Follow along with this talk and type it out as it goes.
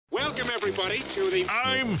everybody, to the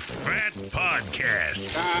I'm Fat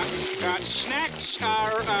Podcast. Snacks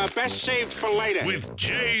are best saved for later. With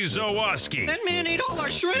Jay Zawoski. That man ate all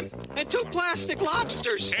our shrimp and 2 plastic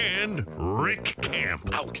lobsters. And Rick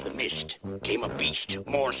Camp. Out of the mist came a beast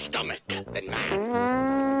more stomach than man.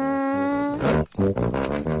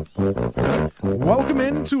 Welcome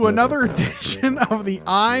into another edition of the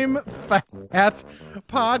I'm Fat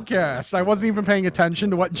Podcast. I wasn't even paying attention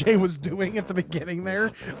to what Jay was doing at the beginning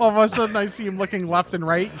there. All of a sudden, I see him looking left and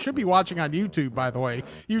right. You should be watching on YouTube, by the way.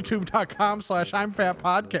 YouTube.com/I'm Fat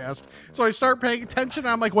Podcast. So I start paying attention,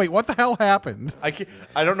 and I'm like, wait, what the hell happened?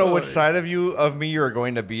 I don't know which side of me you're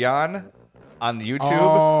going to be on the YouTube.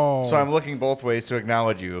 Oh. So I'm looking both ways to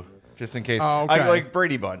acknowledge you, just in case. Oh, okay. I like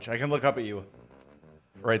Brady Bunch. I can look up at you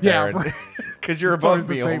right there. Yeah, because you're It's always above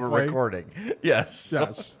the me safe over way. recording. Yes.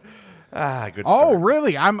 Yes. Good Oh, start.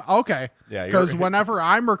 really? I'm okay. Yeah, Because whenever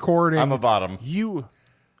I'm recording, I'm a bottom. You're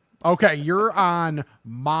on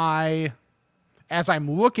my, as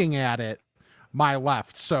I'm looking at it, my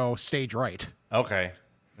left, so stage right. Okay.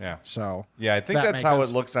 Yeah. So Yeah, I think that that's makes how sense.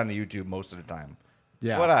 it looks on the YouTube most of the time.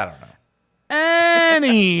 Yeah. But I don't know.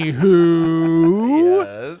 Anywho,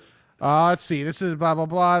 Yes. let's see. This is blah blah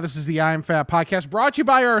blah. This is the I'm Fat Podcast, brought to you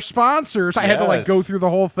by our sponsors. I had to Yes. go through the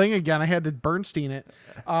whole thing again. I had to Bernstein it.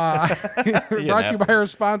 Brought to you by our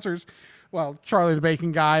sponsors. Well, Charlie the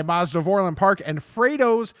Bacon Guy, Mazda of Orland Park, and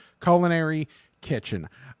Fredo's Culinary Kitchen.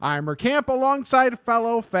 I'm Rick Camp alongside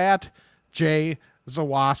fellow fat Jay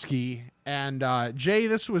Zawoski. And Jay,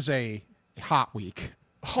 this was a hot week.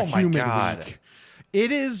 Oh, my humid God. week.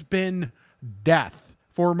 It has been death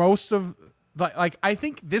for most of I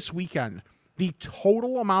think this weekend, the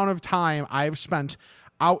total amount of time I've spent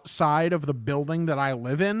outside of the building that I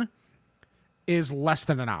live in is less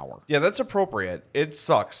than an hour. Yeah, that's appropriate. It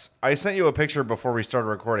sucks. I sent you a picture before we started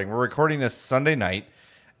recording. We're recording this Sunday night,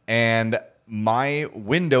 and my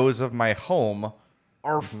windows of my home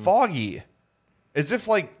are foggy. As if,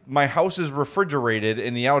 like, my house is refrigerated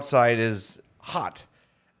and the outside is hot.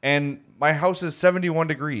 And my house is 71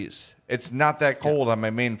 degrees. It's not that cold on my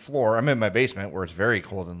main floor. I'm in my basement where it's very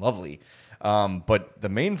cold and lovely. But the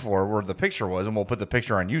main floor where the picture was, and we'll put the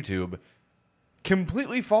picture on YouTube,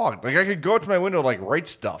 completely fogged. Like, I could go up to my window, like, write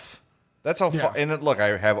stuff. That's how and look,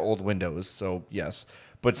 I have old windows, so yes.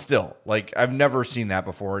 But still, like, I've never seen that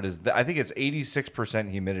before. I think it's 86%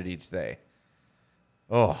 humidity today.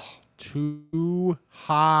 Oh. Too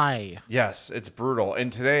high. Yes, it's brutal.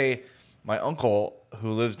 And today, my uncle,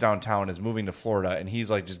 who lives downtown, is moving to Florida, and he's,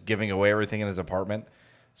 like, just giving away everything in his apartment.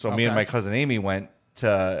 So me and my cousin Amy went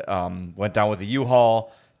down with the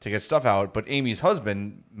U-Haul to get stuff out. But Amy's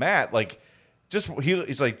husband, Matt, like,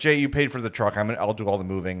 he's like, Jay, you paid for the truck. I'll do all the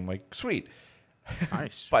moving. I'm like, sweet.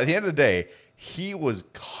 Nice. By the end of the day, he was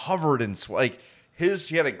covered in sweat. Like, he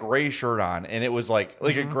had a gray shirt on, and it was like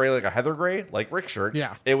a gray, like a heather gray, like Rick's shirt.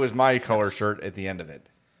 Yeah. It was my color shirt at the end of it.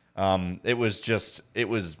 It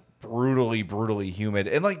was brutally, brutally humid.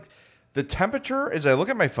 And, like, the temperature, as I look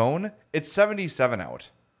at my phone, it's 77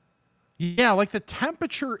 out. Yeah, like the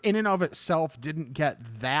temperature in and of itself didn't get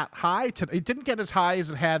that high. It didn't get as high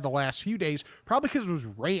as it had the last few days, probably because it was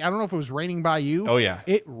rain. I don't know if it was raining by you. Oh, yeah.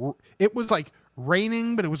 It was like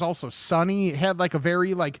raining, but it was also sunny. It had like a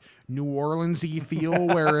very like New Orleans-y feel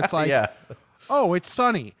where it's like, oh, it's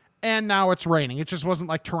sunny. And now it's raining. It just wasn't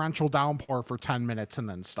like torrential downpour for 10 minutes and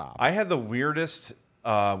then stop. I had the weirdest,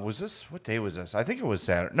 what day was this? I think it was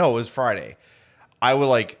Saturday. No, it was Friday.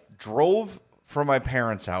 I drove from my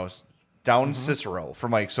parents' house down Cicero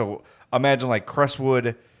from so imagine like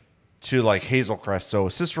Crestwood to like Hazel Crest. So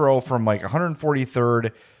Cicero from like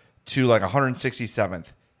 143rd to like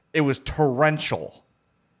 167th. It was torrential.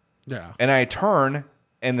 Yeah. And I turned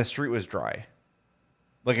and the street was dry.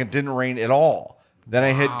 Like it didn't rain at all. Then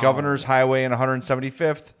I hit Governor's Highway in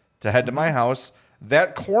 175th to head to my house.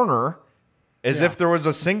 That corner, as if there was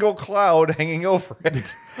a single cloud hanging over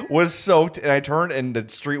it, was soaked. And I turned and the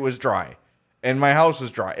street was dry. And my house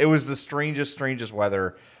was dry. It was the strangest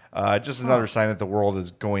weather. Just another sign that the world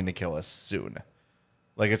is going to kill us soon.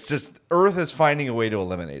 Like, it's just, Earth is finding a way to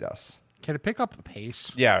eliminate us. Can it pick up the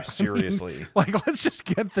pace? Yeah, seriously. Let's just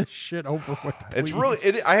get this shit over with. It's please.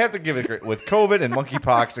 really, I have to give it, with COVID and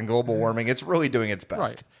monkeypox and global warming, it's really doing its best.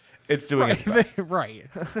 Right. It's doing its best. Right.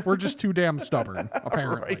 We're just too damn stubborn,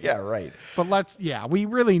 apparently. Right, yeah, right. But we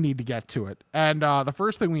really need to get to it. And the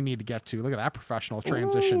first thing we need to get to, look at that professional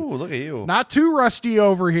transition. Ooh, look at you. Not too rusty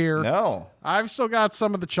over here. No. I've still got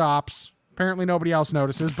some of the chops. Apparently nobody else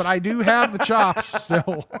notices, but I do have the chops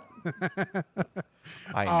still.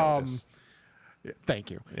 I noticed.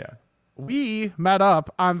 Thank you. Yeah. We met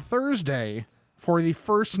up on Thursday for the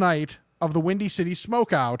first night of the Windy City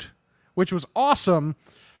Smokeout which was awesome.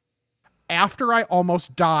 After I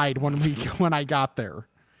almost died when I got there,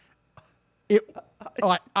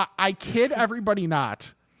 I kid everybody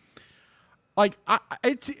not. Like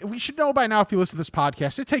we should know by now, if you listen to this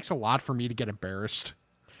podcast, it takes a lot for me to get embarrassed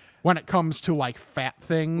when it comes to like fat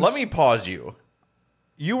things. Let me pause you.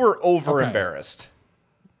 You were over embarrassed.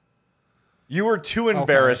 You were too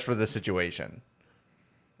embarrassed for the situation.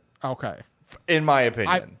 Okay. In my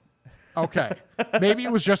opinion. Okay. Maybe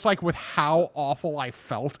it was just like with how awful I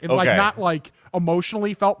felt. And like not like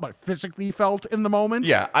emotionally felt, but physically felt in the moment.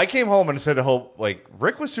 Yeah. I came home and said, like,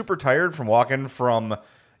 Rick was super tired from walking from,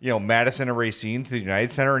 Madison and Racine to the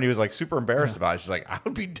United Center. And he was like super embarrassed about it. She's like, I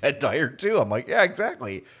would be dead tired too. I'm like, yeah,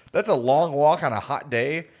 exactly. That's a long walk on a hot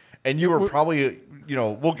day. And you were probably,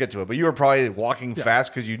 we'll get to it, but you were probably walking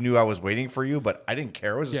fast because you knew I was waiting for you, but I didn't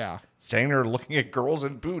care. I was just standing there looking at girls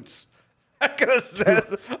in boots. I could have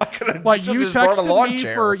said, like you texted me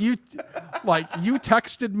for you, like you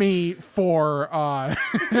texted me for I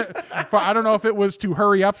don't know if it was to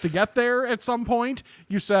hurry up to get there at some point.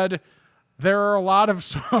 You said there are a lot of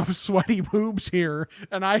sweaty boobs here,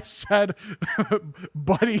 and I said,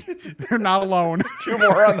 buddy, they're not alone. 2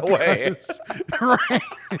 more on the way. Right,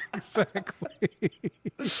 exactly.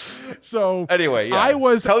 So anyway, I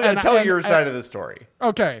was tell your side of the story.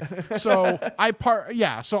 Okay, so I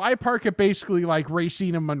park at basically like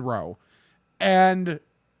Racine and Monroe, and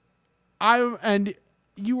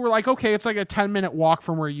you were like, okay, it's like a 10-minute walk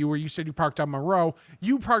from where you were. You said you parked on Monroe.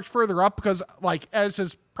 You parked further up because, like, as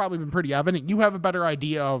has probably been pretty evident, you have a better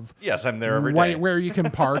idea of yes, I'm there every day. Where you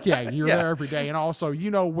can park. Yeah, you're there every day, and also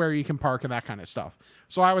where you can park and that kind of stuff.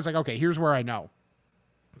 So I was like, okay, here's where I know.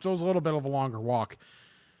 So it was a little bit of a longer walk.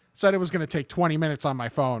 Said it was going to take 20 minutes on my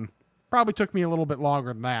phone. Probably took me a little bit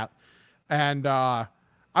longer than that. And I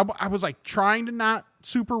was like trying to not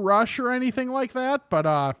super rush or anything like that,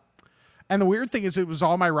 but and the weird thing is it was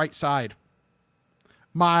all my right side.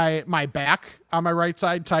 My back on my right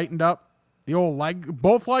side tightened up. The old leg,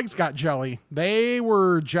 both legs got jelly. They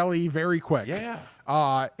were jelly very quick. Yeah.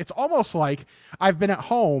 It's almost like I've been at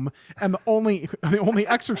home and the only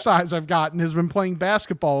exercise I've gotten has been playing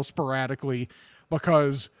basketball sporadically,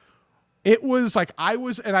 because it was like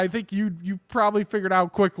and I think you probably figured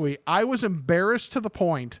out quickly, I was embarrassed to the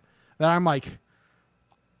point that I'm like,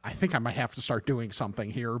 I think I might have to start doing something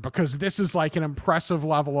here, because this is like an impressive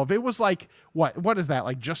level of, it was like, what is that?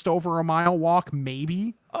 Like just over a mile walk,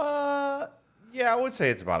 maybe? Yeah, I would say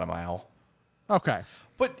it's about a mile. Okay.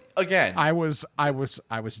 But again, I was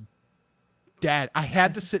dead. I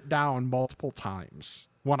had to sit down multiple times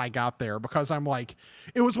when I got there, because I'm like,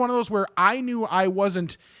 it was one of those where I knew I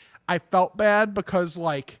felt bad because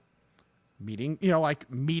like meeting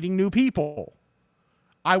new people.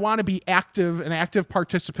 I want to be an active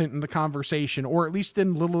participant in the conversation, or at least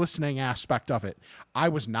in the listening aspect of it. I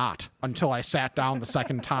was not until I sat down the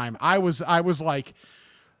second time. I was like,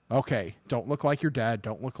 okay, don't look like you're dead.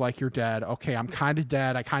 Don't look like you're dead. Okay, I'm kind of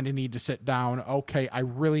dead. I kind of need to sit down. Okay, I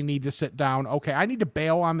really need to sit down. Okay, I need to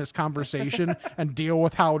bail on this conversation and deal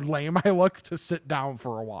with how lame I look to sit down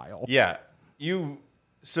for a while. Yeah, you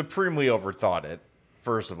supremely overthought it,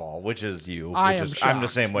 first of all, which is you. I'm the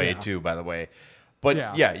same way too, by the way. But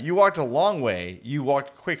yeah, you walked a long way. You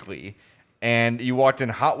walked quickly, and you walked in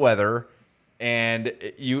hot weather. And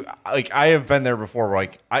I have been there before.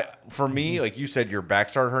 For me, like you said, your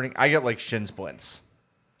back started hurting. I get like shin splints.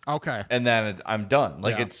 Okay. And then I'm done.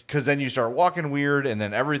 It's because then you start walking weird, and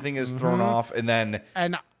then everything is thrown off, and then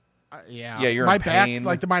you're my in pain. Back,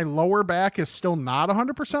 like my lower back is still not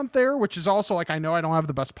 100% there, which is also like, I know I don't have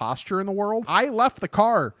the best posture in the world. I left the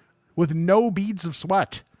car with no beads of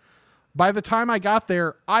sweat. By the time I got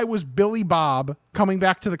there, I was Billy Bob coming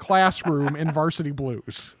back to the classroom in Varsity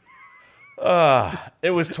Blues.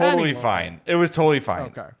 It was totally fine. It was totally fine.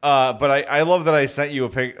 Okay. But I love that I sent you a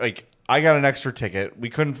pic. Like, I got an extra ticket. We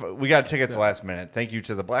got tickets last minute. Thank you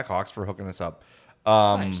to the Blackhawks for hooking us up.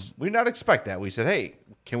 Nice. We did not expect that. We said, hey,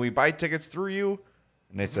 can we buy tickets through you?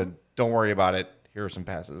 And they said, don't worry about it. Here are some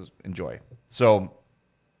passes. Enjoy. So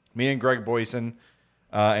me and Greg Boyson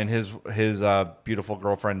and his beautiful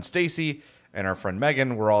girlfriend Stacy and our friend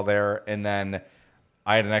Megan were all there. And then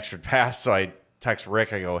I had an extra pass, so I text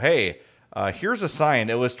Rick. I go, hey, here's a sign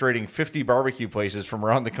illustrating 50 barbecue places from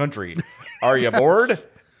around the country. Are you bored?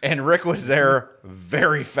 And Rick was there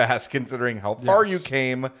very fast, considering how far you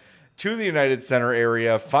came to the United Center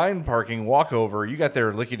area, find parking, walk over. You got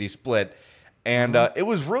there lickety split. And it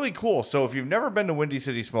was really cool. So if you've never been to Windy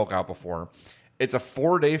City Smokeout before, it's a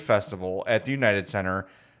 4-day festival at the United Center.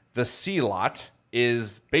 The C lot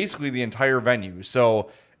is basically the entire venue. So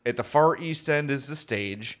at the far east end is the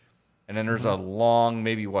stage. and then there's a long,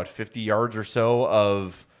 maybe 50 yards or so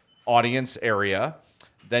of audience area.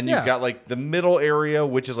 Then you've got like the middle area,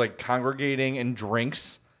 which is like congregating and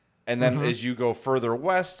drinks. And then as you go further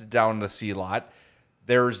west down the C lot,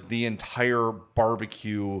 there's the entire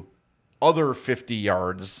barbecue, other 50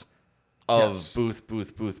 yards of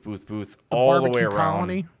booth, all the way around.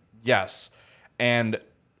 Colony. Yes. And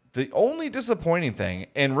the only disappointing thing,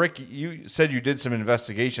 and Rick, you said you did some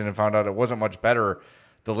investigation and found out it wasn't much better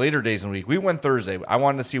the later days in the week. We went Thursday. I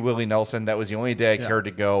wanted to see Willie Nelson. That was the only day I cared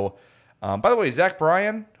to go. By the way, Zach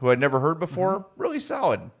Bryan, who I'd never heard before, really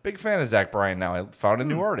solid. Big fan of Zach Bryan now. I found a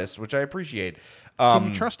new artist, which I appreciate. Can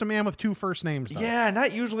you trust a man with two first names, though? Yeah,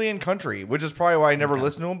 not usually in country, which is probably why I never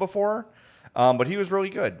listened to him before. But he was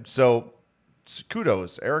really good. So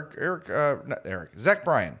kudos. Zach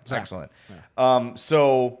Bryan. Excellent. Yeah.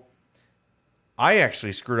 So I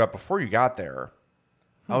actually screwed up before you got there.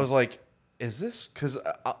 I was like, is this because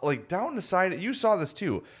like down the side, you saw this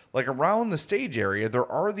too, like around the stage area,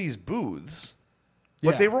 there are these booths,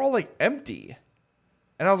 but they were all like empty.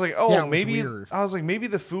 And I was like, oh, maybe maybe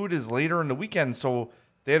the food is later in the weekend. So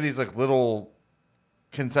they have these like little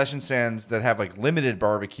concession stands that have like limited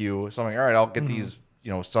barbecue. So I'm like, all right, I'll get these,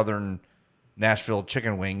 Southern Nashville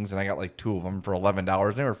chicken wings. And I got like 2 of them for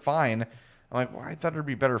 $11. They were fine. I'm like, well, I thought there'd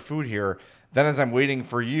be better food here. Then as I'm waiting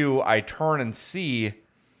for you, I turn and see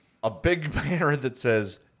a big banner that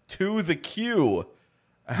says "To the Queue."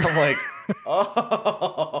 And I'm like,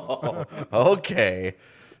 oh, okay.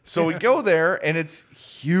 So we go there, and it's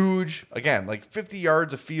huge. Again, like 50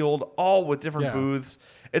 yards of field, all with different booths.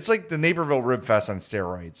 It's like the Naperville Rib Fest on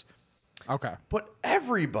steroids. Okay. But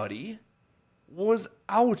everybody was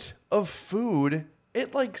out of food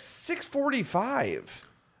at like 6:45.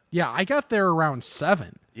 Yeah, I got there around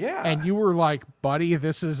 7. Yeah. And you were like, buddy,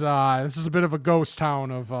 this is a bit of a ghost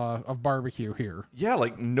town of barbecue here. Yeah,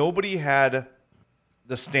 like nobody had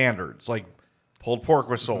the standards. Like pulled pork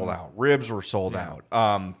was sold out, ribs were sold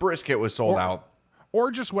out, brisket was sold out. Or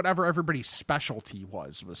just whatever everybody's specialty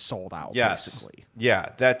was sold out, basically.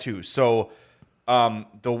 Yeah, that too. So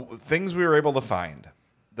the things we were able to find,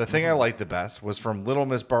 the thing I liked the best was from Little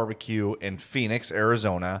Miss Barbecue in Phoenix,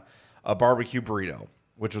 Arizona, a barbecue burrito,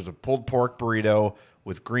 which was a pulled pork burrito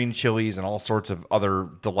with green chilies and all sorts of other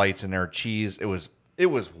delights in there, cheese. It was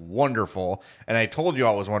wonderful. And I told you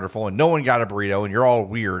all it was wonderful, and no one got a burrito, and you're all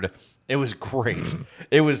weird. It was great.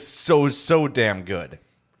 It was so damn good.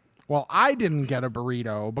 Well, I didn't get a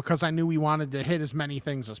burrito because I knew we wanted to hit as many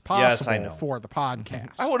things as possible for the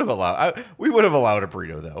podcast. We would have allowed a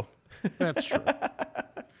burrito, though. That's true.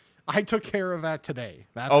 I took care of that today.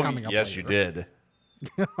 That's coming up yes, later. You did.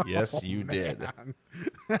 Yes, you did.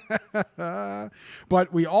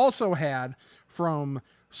 But we also had from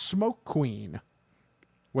Smoke Queen,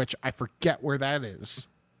 which I forget where that is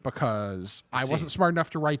because I wasn't smart enough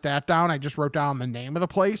to write that down. I just wrote down the name of the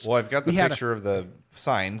place. Well, I've got the picture of the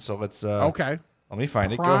sign, so let's okay. Let me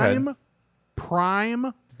find it. Go ahead.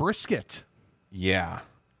 Prime brisket. Yeah.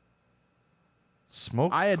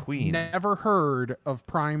 Smoke I had Queen. never heard of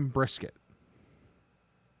Prime brisket.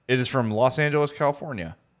 It is from Los Angeles,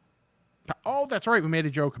 California. Oh, that's right. We made a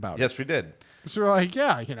joke about it. Yes, we did. So we're like,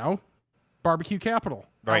 barbecue capital,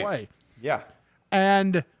 right. LA. Yeah.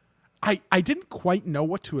 And I didn't quite know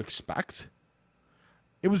what to expect.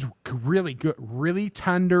 It was really good, really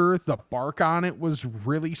tender. The bark on it was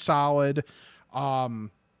really solid. I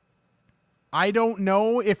don't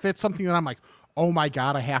know if it's something that I'm like, oh my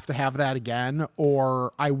God, I have to have that again,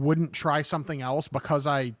 or I wouldn't try something else because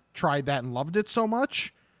I tried that and loved it so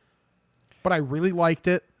much. But I really liked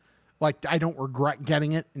it. Like, I don't regret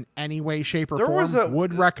getting it in any way, shape, or form.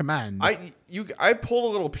 Would recommend. I pulled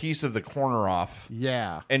a little piece of the corner off.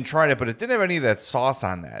 Yeah. And tried it, but it didn't have any of that sauce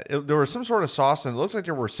on that. There was some sort of sauce, and it looks like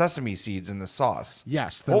there were sesame seeds in the sauce.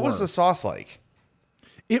 Yes. What was the sauce like?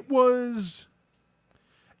 It was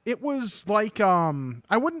like,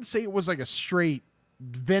 I wouldn't say it was like a straight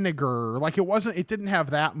vinegar. Like, it didn't have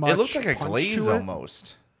that much. It looked like a glaze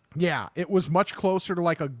almost. Yeah, it was much closer to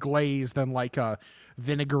like a glaze than like a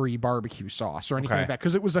vinegary barbecue sauce or anything like that.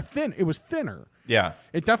 Because it was thinner. Yeah.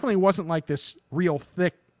 It definitely wasn't like this real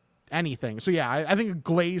thick anything. So yeah, I think a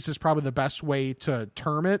glaze is probably the best way to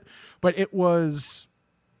term it. But it was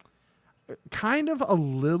kind of a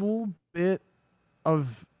little bit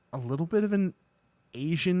of an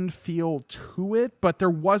Asian feel to it, but it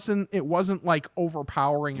wasn't like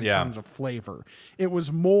overpowering in terms of flavor. It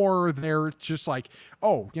was more there just like,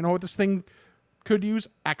 oh, you know what this thing could use?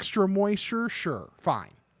 Extra moisture? Sure,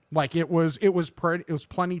 fine. Like it was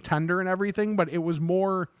plenty tender and everything, but it was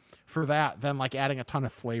more for that than like adding a ton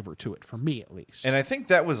of flavor to it, for me at least. And I think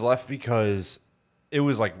that was left because it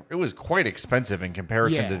was quite expensive in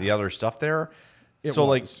comparison to Yeah. the other stuff there. It So was.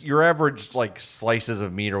 like your average like slices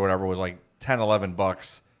of meat or whatever was like 10, 11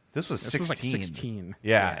 bucks. This was 16. was like 16.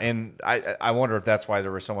 Yeah, and I wonder if that's why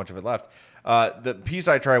there was so much of it left. The piece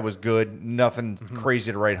I tried was good. Nothing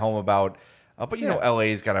crazy to write home about. But you know,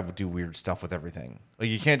 LA's got to do weird stuff with everything. Like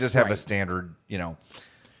you can't just have a standard, you know.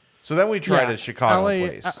 So then we tried a Chicago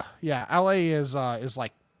place. LA is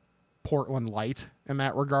like Portland light in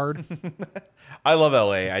that regard. I love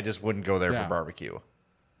LA. I just wouldn't go there Yeah. for barbecue.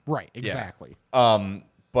 Right, exactly. But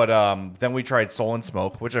then we tried Soul and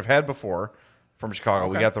Smoke, which I've had before from Chicago.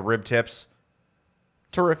 We Okay. got the rib tips.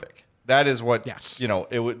 Terrific. That is what, Yes. you know,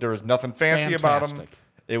 there was nothing fancy about them. Fantastic.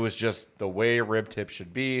 It was just the way a rib tip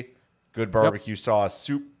should be. Good barbecue sauce,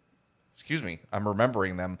 soup. Excuse me. I'm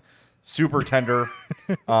remembering them. Super tender.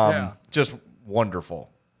 Just wonderful.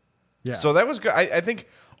 Yeah. So that was good. I think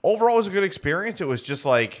overall it was a good experience. It was just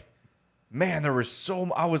like, man, there was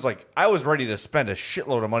I was ready to spend a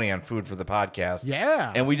shitload of money on food for the podcast.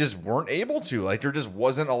 Yeah. And we just weren't able to. Like, there just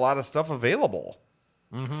wasn't a lot of stuff available.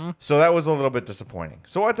 Mm-hmm. So that was a little bit disappointing.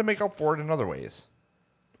 So I had to make up for it in other ways.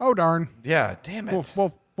 Oh darn. Yeah, damn it.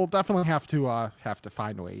 We'll definitely have to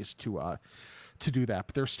find ways to do that.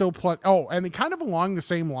 But there's still plenty. Oh, and kind of along the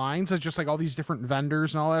same lines as just like all these different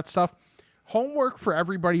vendors and all that stuff. Homework for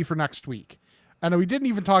everybody for next week. I know we didn't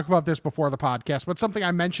even talk about this before the podcast, but something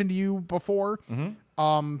I mentioned to you before that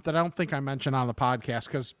I don't think I mentioned on the podcast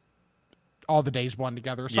because all the days blend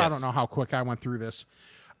together. So I Yes. don't know how quick I went through this.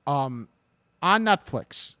 On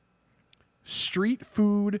Netflix, Street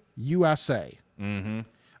Food USA.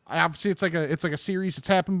 Obviously, it's like a series that's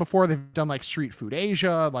happened before. They've done like Street Food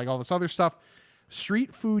Asia, like all this other stuff.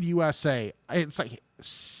 Street Food USA. It's like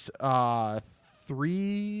how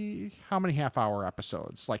many half-hour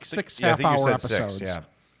episodes? Like six Yeah, I think you half-hour said episodes. 6, yeah.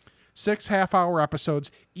 6 half-hour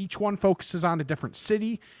episodes. Each one focuses on a different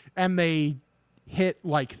city, and they hit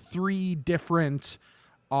like 3 different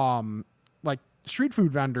like street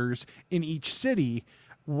food vendors in each city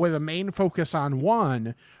with a main focus on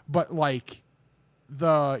one, but like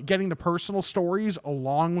getting the personal stories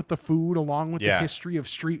along with the food, along with the history of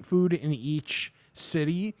street food in each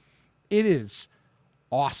city. It is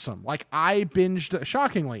awesome. Like I binged,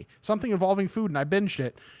 shockingly, something involving food, and I binged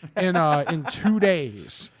it in 2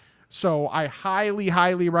 days. So I highly,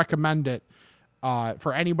 highly recommend it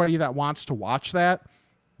for anybody that wants to watch that.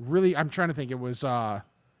 Really, I'm trying to think. It was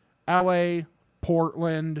L.A.,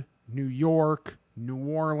 Portland, New York, New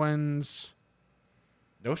Orleans.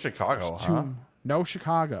 No Chicago, huh? No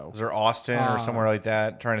Chicago. Was there Austin or somewhere like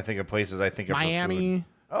that? Trying to think of places I think of for Miami. food.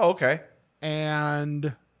 Oh, okay.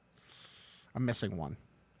 And I'm missing one.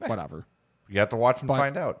 Whatever. You have to watch and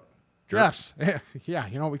find out. Yes. Yeah.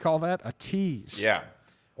 You know what we call that? A tease. Yeah.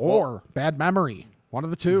 Or bad memory. One of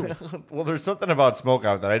the two. Well, there's something about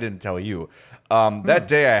Smokeout that I didn't tell you. That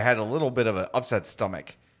day I had a little bit of an upset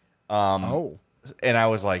stomach. Oh. And I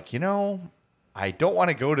was like, you know, I don't want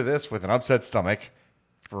to go to this with an upset stomach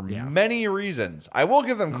for many reasons. I will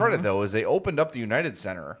give them credit, though, as they opened up the United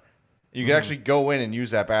Center. You could actually go in and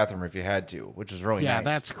use that bathroom if you had to, which is really nice. Yeah,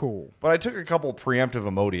 that's cool. But I took a couple preemptive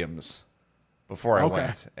Imodiums before I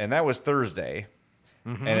went, and that was Thursday.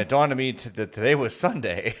 And it dawned on me that today was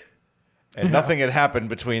Sunday, and nothing had happened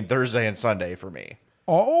between Thursday and Sunday for me.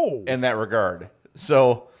 Oh. In that regard.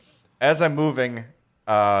 So as I'm moving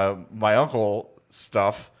my uncle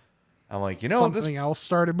stuff, I'm like, you know, Something else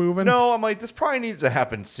started moving? No, I'm like, this probably needs to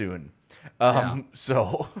happen soon.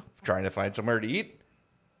 So trying to find somewhere to eat.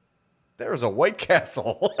 There's a White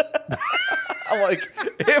Castle. I'm like,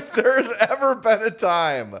 if there's ever been a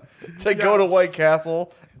time to go to White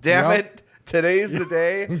Castle, damn it, today's the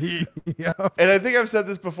day. And I think I've said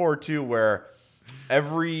this before too, where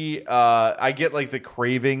every I get like the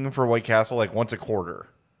craving for White Castle like once a quarter,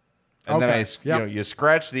 and then you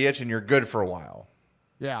scratch the itch and you're good for a while.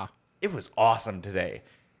 Yeah. It was awesome today.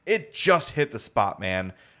 It just hit the spot,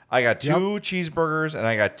 man. I got 2 cheeseburgers and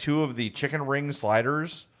I got 2 of the chicken ring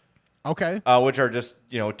sliders. Okay. Which are just,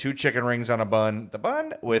 2 chicken rings on a bun. The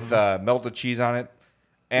bun with melted cheese on it.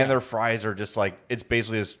 And their fries are just like, it's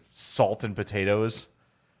basically just salt and potatoes.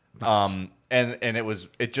 Nice. And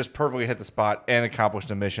it just perfectly hit the spot and accomplished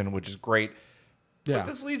a mission, which is great. Yeah. But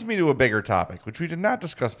this leads me to a bigger topic, which we did not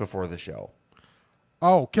discuss before the show.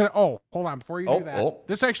 Oh, hold on. Before you do that,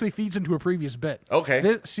 this actually feeds into a previous bit.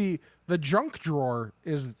 Okay. See, the junk drawer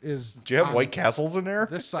is. Do you have White Castles in there?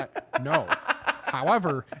 This side, no.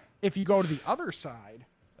 However, if you go to the other side,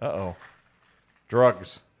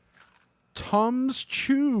 drugs. Tums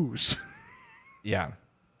Chews. Yeah,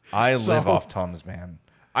 I live off Tums, man.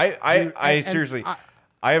 I seriously,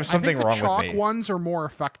 I have something wrong with me. The chalk ones are more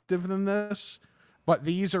effective than this. but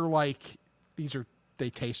these are they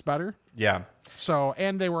taste better. Yeah. So,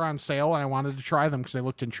 and they were on sale, and I wanted to try them because they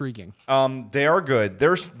looked intriguing. They are good.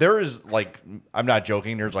 There is like, I'm not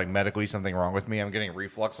joking. There's like medically something wrong with me. I'm getting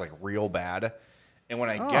reflux like real bad, and when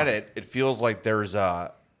I get it, it feels like I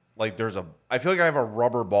feel like I have a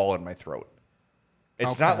rubber ball in my throat.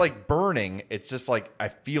 It's not like burning. It's just like I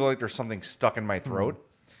feel like there's something stuck in my throat.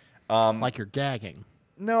 Like you're gagging.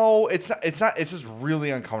 No, it's not. It's not. It's just really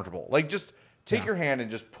uncomfortable. Like just take your hand and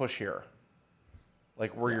just push here,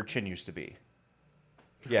 like where your chin used to be.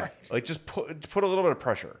 Yeah, like just put a little bit of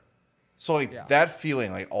pressure. So like that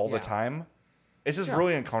feeling like all the time, it's just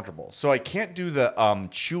really uncomfortable. So I can't do the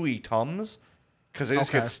chewy Tums because they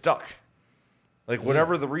just get stuck. Like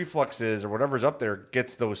whatever the reflux is or whatever's up there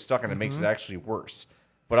gets those stuck and it makes it actually worse.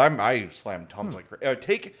 But I slam Tums like crazy.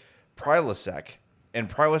 Take Prilosec, and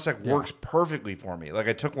Prilosec works perfectly for me. Like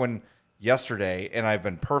I took one yesterday and I've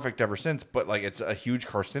been perfect ever since. But like it's a huge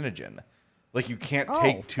carcinogen. Like you can't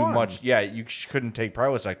take too much. Yeah, you couldn't take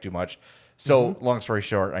Prilosec too much. So long story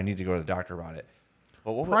short, I need to go to the doctor about it.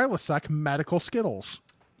 But Prilosec medical Skittles.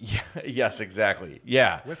 Yeah. Yes, exactly.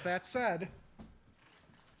 Yeah. With that said,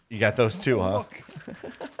 you got those too, huh? Look.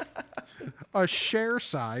 A share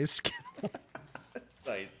size Skittle.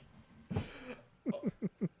 Nice.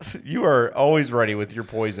 You are always ready with your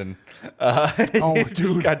poison.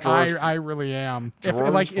 Dude, I really am.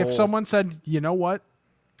 If someone said, you know what?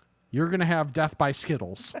 You're going to have death by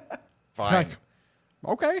Skittles. Fine. Like,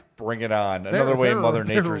 okay. Bring it on. Another way Mother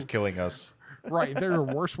Nature's killing us. Right. There are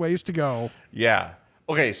worse ways to go. Yeah.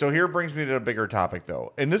 Okay, so here brings me to a bigger topic,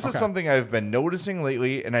 though. And this is something I've been noticing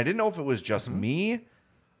lately, and I didn't know if it was just me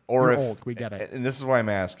or You're if... old. We get it. And this is why I'm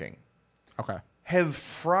asking. Okay. Have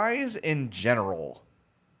fries in general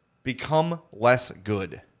become less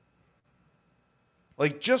good?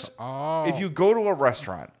 Like, just if you go to a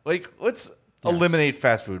restaurant, like, let's... eliminate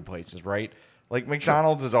fast food places, right? Like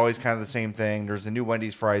McDonald's is always kind of the same thing. There's the new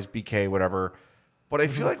Wendy's fries, BK, whatever. But I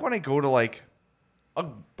feel like when I go to like a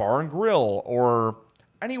bar and grill or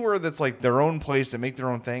anywhere that's like their own place that make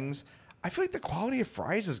their own things, I feel like the quality of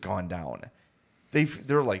fries has gone down.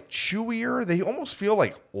 They're like chewier. They almost feel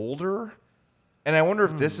like older. And I wonder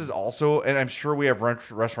if this is also, and I'm sure we have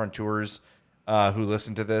restaurateurs who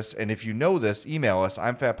listen to this. And if you know this, email us,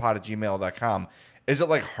 imfatpod@gmail.com. Is it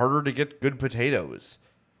like harder to get good potatoes?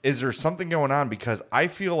 Is there something going on? Because I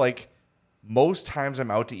feel like most times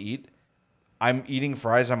I'm out to eat, I'm eating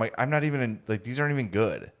fries. I'm like, I'm not even like, these aren't even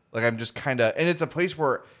good. Like I'm just kind of, and it's a place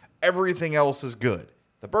where everything else is good.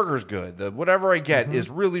 The burger's good. The whatever I get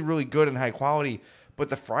is really, really good and high quality. But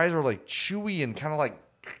the fries are like chewy and kind of like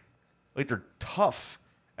they're tough.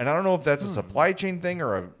 And I don't know if that's a supply chain thing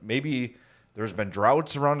or maybe there's been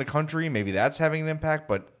droughts around the country. Maybe that's having an impact,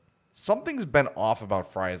 but something's been off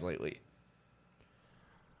about fries lately.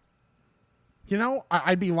 You know,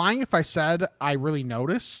 I'd be lying if I said I really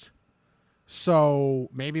noticed. So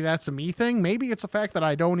maybe that's a me thing. Maybe it's the fact that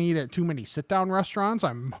I don't eat at too many sit-down restaurants.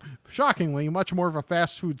 I'm shockingly much more of a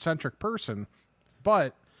fast food-centric person.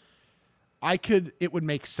 But it would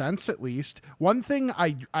make sense at least. One thing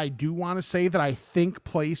I do want to say that I think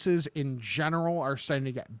places in general are starting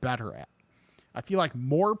to get better at. I feel like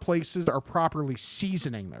more places are properly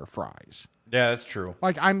seasoning their fries. Yeah, that's true.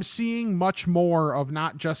 Like I'm seeing much more of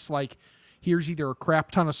not just like, here's either a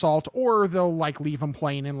crap ton of salt or they'll like leave them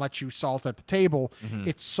plain and let you salt at the table.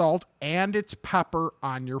 It's salt and it's pepper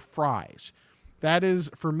on your fries. That is,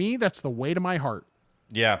 for me, that's the way to my heart.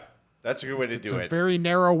 Yeah, that's a good way to do it. It's a very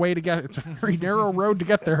narrow way to get, it's a very narrow road to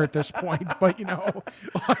get there at this point. But you know,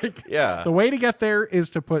 like the way to get there is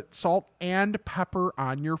to put salt and pepper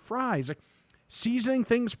on your fries. Like, seasoning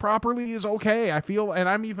things properly is okay, I feel, and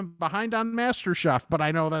I'm even behind on MasterChef, but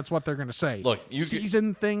I know that's what they're going to say. Look,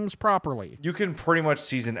 season things properly. You can pretty much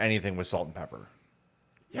season anything with salt and pepper.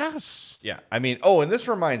 Yes. Yeah, I mean, and this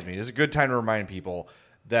reminds me, this is a good time to remind people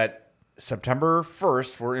that September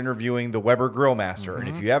 1st, we're interviewing the Weber Grill Master. And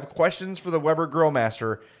if you have questions for the Weber Grill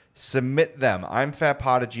Master, submit them. I'm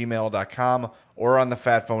fatpod@gmail.com or on the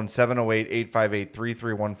fat phone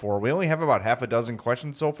 708-858-3314. We only have about half a dozen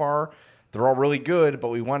questions so far. They're all really good, but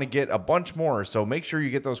we want to get a bunch more. So make sure you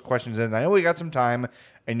get those questions in. I know we got some time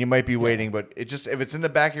and you might be waiting, but it just, if it's in the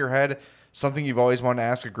back of your head, something you've always wanted to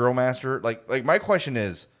ask a grill master, like my question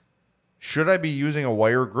is, should I be using a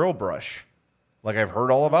wire grill brush? Like I've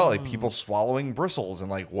heard all about like people swallowing bristles and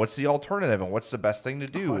like what's the alternative and what's the best thing to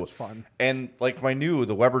do? That's fun. And like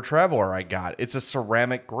the Weber Traveler I got, it's a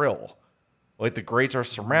ceramic grill. Like the grates are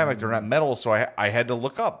ceramic, they're not metal, so I had to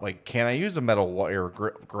look up, like, can I use a metal wire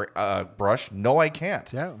brush? No, I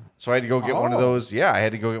can't. Yeah. So I had to go get one of those. Yeah, I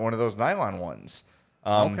had to go get one of those nylon ones.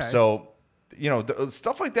 Okay. So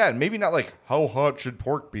stuff like that. Maybe not like how hot should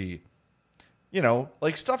pork be?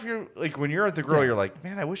 Like stuff you're like when you're at the grill, you're like,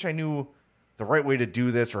 man, I wish I knew the right way to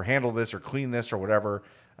do this or handle this or clean this or whatever.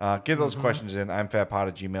 Get those questions in. I'm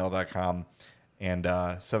fatpod@gmail.com and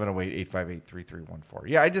 708-858-3314.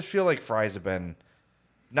 Yeah, I just feel like fries have been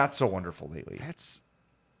not so wonderful lately.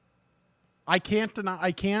 I can't deny.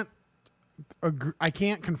 I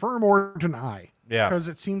can't confirm or deny. Yeah. Because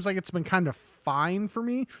it seems like it's been kind of fine for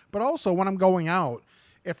me. But also when I'm going out,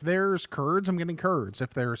 if there's curds, I'm getting curds.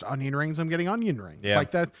 If there's onion rings, I'm getting onion rings. Yeah.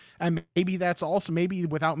 Like that. And maybe that's also, maybe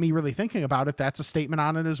without me really thinking about it, that's a statement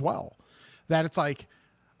on it as well. That it's like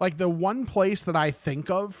the one place that I think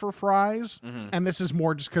of for fries, and this is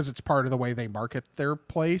more just because it's part of the way they market their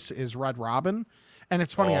place, is Red Robin. And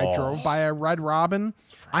it's funny, I drove by a Red Robin.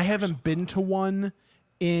 I haven't been to one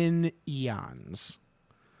in eons.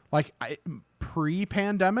 Like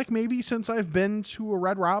pre-pandemic, maybe, since I've been to a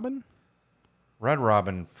Red Robin. Red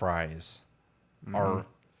Robin fries are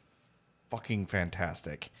fucking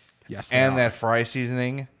fantastic. Yes, and that fry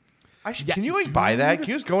seasoning. Can you buy that? Can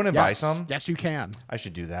you just go in and buy some? Yes, you can. I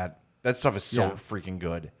should do that. That stuff is so freaking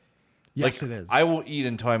good. Yes, it is. I will eat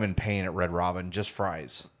until I'm in pain at Red Robin, just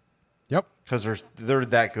fries. Yep. Because they're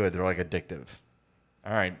that good. They're like addictive.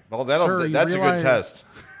 All right. Well, that's a good test.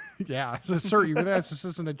 Yeah. Sir, you realize this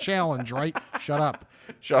isn't a challenge, right? Shut up.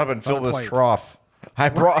 Shut up and fill this trough. I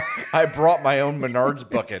brought my own Menards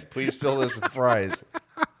bucket. Please fill this with fries.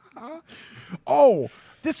 Oh,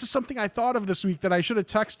 this is something I thought of this week that I should have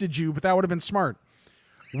texted you, but that would have been smart.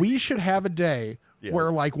 We should have a day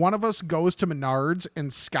where like one of us goes to Menards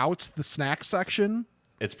and scouts the snack section.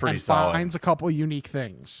 It's pretty and solid. Finds a couple of unique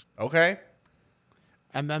things. Okay.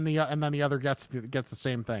 And then the other gets the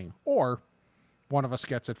same thing, or one of us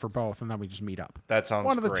gets it for both, and then we just meet up. That sounds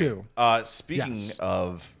one of the great. two. Speaking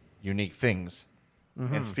of unique things,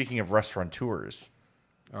 and speaking of restaurateurs,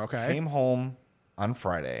 came home on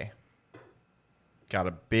Friday, got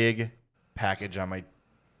a big package on my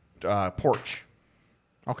porch.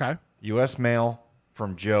 Okay. U.S. mail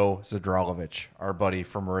from Joe Zadralovich, our buddy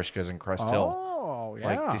from Marishka's in Crest Hill. Oh, yeah.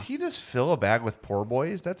 Like, did he just fill a bag with poor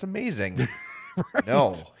boys? That's amazing. Right.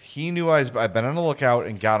 No, he knew I've been on the lookout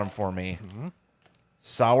and got them for me.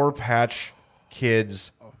 Sour Patch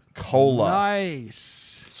Kids Cola.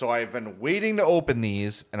 Nice. So I've been waiting to open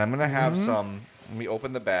these, and I'm going to have some. Let me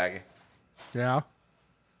open the bag. Yeah.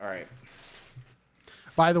 All right.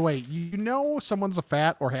 By the way, you know someone's a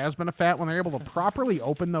fat or has been a fat when they're able to properly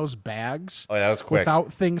open those bags. Oh, yeah, that was quick.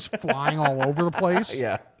 Without things flying all over the place.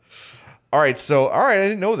 Yeah. All right, I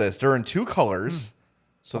didn't know this. They're in two colors.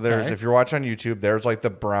 So there's, if you're watching on YouTube, there's like the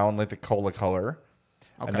brown, like the cola color.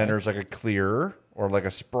 Okay. And then there's like a clear or like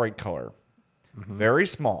a Sprite color. Very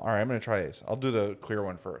small. All right, I'm going to try these. I'll do the clear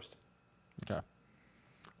one first. Okay.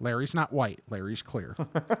 Larry's not white. Larry's clear.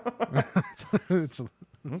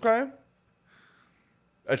 Okay.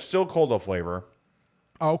 It's still cola flavor.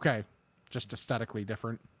 Okay. Just aesthetically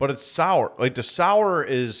different. But it's sour. Like the sour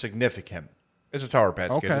is significant. It's a Sour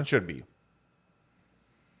Patch Kid. It should be.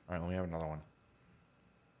 All right, let me have another one.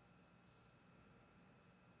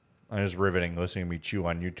 I'm just riveting listening to me chew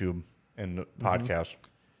on YouTube and podcasts.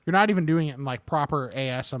 You're not even doing it in like proper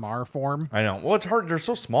ASMR form. I know. Well, it's hard. They're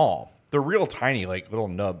so small. They're real tiny, like little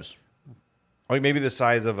nubs. Like maybe the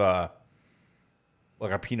size of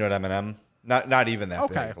like a peanut M&M. Not even that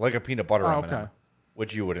big. Like a peanut butter M&M,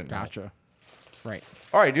 which you wouldn't know. Gotcha. Right.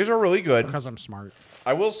 All right, these are really good. Because I'm smart.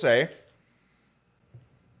 I will say,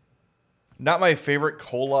 not my favorite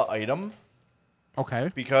cola item.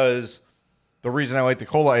 Okay. Because the reason I like the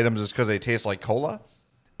cola items is because they taste like cola,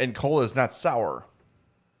 and cola is not sour.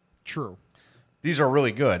 True. These are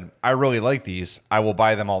really good. I really like these. I will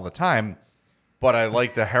buy them all the time, but I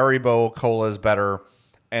like the Haribo colas better,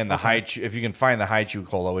 and the High Chew. If you can find the High Chew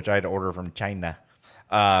cola, which I had to order from China,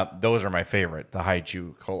 those are my favorite. The High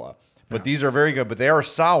Chew cola, but these are very good. But they are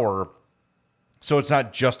sour, so it's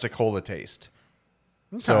not just a cola taste.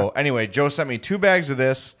 Okay. So anyway, Joe sent me 2 bags of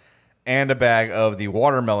this and a bag of the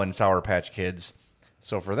watermelon Sour Patch Kids.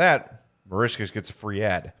 So for that, Marishka's gets a free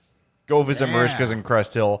ad. Go visit Marishka's in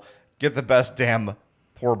Crest Hill. Get the best damn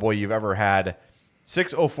poor boy you've ever had.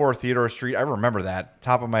 604 Theodore Street. I remember that.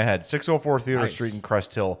 Top of my head. 604 Theodore Street in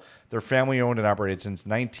Crest Hill. They're family owned and operated since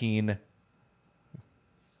 19...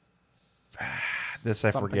 This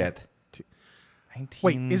I forget. 19...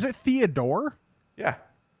 Wait, is it Theodore? Yeah.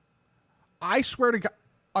 I swear to God,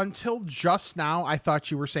 until just now, I thought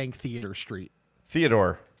you were saying Theodore Street.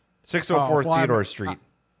 Theodore. 604 Theodore Street.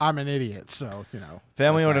 I'm an idiot, so, you know.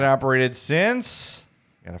 Family owned and operated since...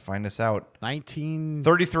 Gotta find this out.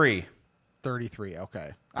 1933. 33.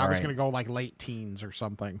 Okay. I All was right. going to go like late teens or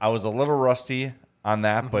something. I was a little rusty on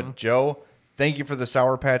that, but Joe, thank you for the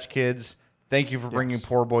Sour Patch Kids. Thank you for bringing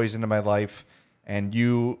poor boys into my life. And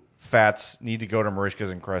you fats need to go to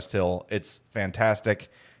Marishka's in Crest Hill. It's fantastic.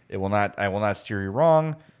 I will not steer you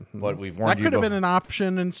wrong, but we've warned you. That could have been an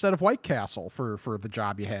option instead of White Castle for the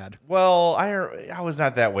job you had. Well, I was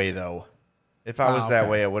not that way though. If I was that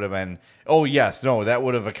way, it would have been. Oh yes, no, that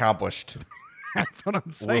would have accomplished. That's what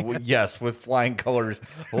I'm saying. Yes, with flying colors,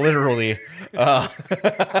 literally. But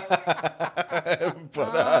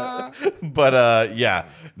yeah,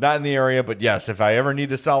 not in the area. But yes, if I ever need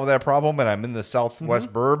to solve that problem and I'm in the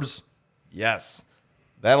Southwest burbs, yes,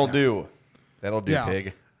 that'll do. That'll do,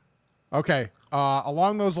 pig. Okay.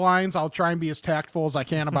 Along those lines, I'll try and be as tactful as I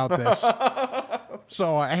can about this.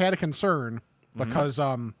 So I had a concern because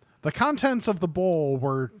the contents of the bowl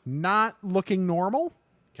were not looking normal.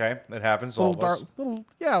 Okay, that happens. A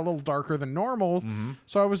little darker than normal.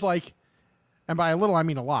 So I was like, and by a little I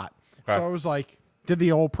mean a lot. Okay. So I was like, did the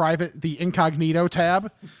incognito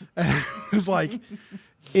tab, and I was like,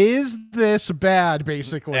 is this bad?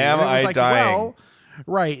 Basically, Am and it was I like, dying? well,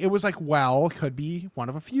 right. It was like, well, it could be one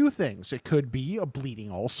of a few things. It could be a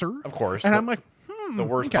bleeding ulcer, Of course. And I'm like, the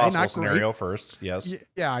worst okay, possible not scenario great. first. Yes.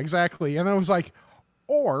 Yeah, exactly. And I was like,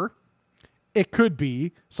 or it could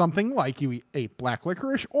be something like you ate black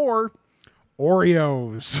licorice or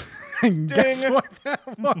Oreos. And guess what that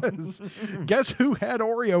was? Guess who had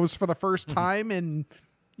Oreos for the first time in,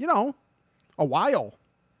 a while?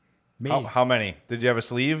 Me. How many? Did you have a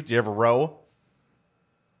sleeve? Do you have a row?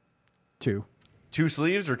 Two. 2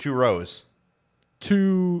 sleeves or 2 rows?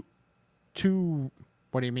 Two.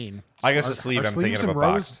 What do you mean? I guess a sleeve. I'm thinking of a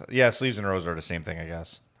rows? box. Yeah, sleeves and rows are the same thing, I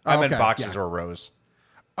guess. I meant okay, boxes yeah. or rows.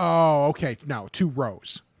 Oh, okay. No, 2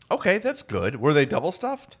 rows. Okay, that's good. Were they double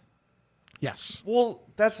stuffed? Yes. Well,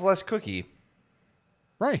 that's less cookie.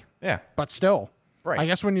 Right. Yeah. But still. Right. I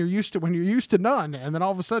guess when you're used to none, and then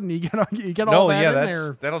all of a sudden you get all that in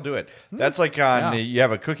there. That'll do it. That's like on you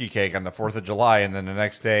have a cookie cake on the 4th of July, and then the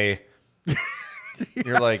next day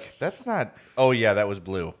you're like, that's not. Oh yeah, that was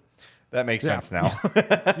blue. That makes sense now.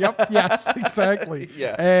 Yep. Yes. Exactly.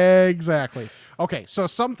 Yeah. Exactly. Okay. So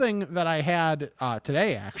something that I had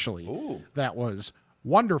today actually that was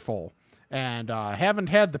wonderful, and haven't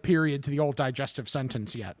had the period to the old digestive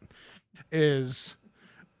sentence yet, is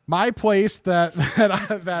my place that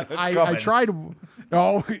I tried.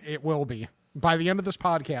 Oh, it will be by the end of this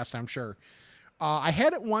podcast, I'm sure. I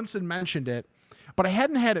had it once and mentioned it, but I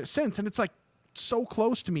hadn't had it since, and it's like so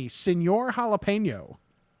close to me. Senor Jalapeno.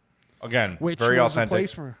 Again, Which very was authentic. a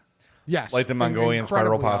place where, yes, Like the Mongolian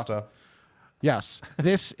spiral pasta. Yes,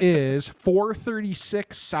 this is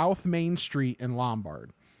 436 South Main Street in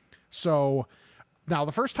Lombard. So now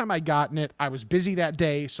the first time I gotten it, I was busy that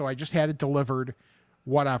day, so I just had it delivered,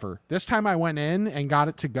 whatever. This time I went in and got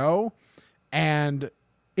it to go, and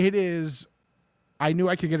it is, I knew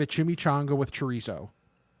I could get a chimichanga with chorizo.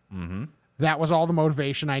 Mm-hmm. That was all the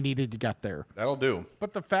motivation I needed to get there. That'll do.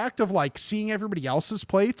 But the fact of like seeing everybody else's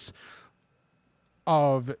plates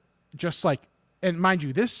of just like, and mind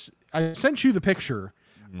you, I sent you the picture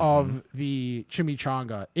of the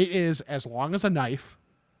chimichanga. It is as long as a knife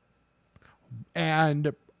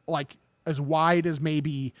and like as wide as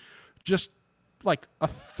maybe just like a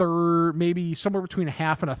third, maybe somewhere between a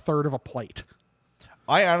half and a third of a plate.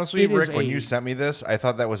 I honestly, Rick, when you sent me this, I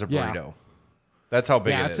thought that was a burrito. Yeah. That's how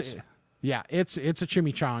big it is. It's a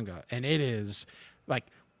chimichanga, and it is like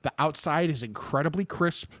the outside is incredibly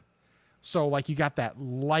crisp. So like you got that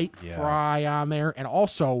light fry on there, and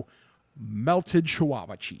also melted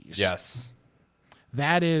Chihuahua cheese. Yes.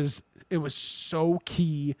 It was so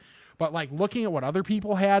key. But like looking at what other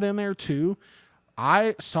people had in there too,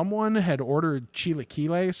 someone had ordered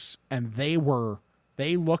chilaquiles, and they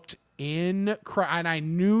looked and I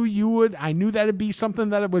knew that'd be something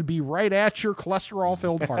that it would be right at your cholesterol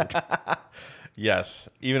filled heart. Yes.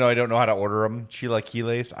 Even though I don't know how to order them,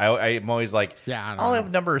 chilaquiles, I'm always like, I'll have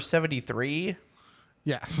number 73.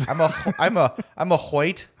 Yeah. I'm a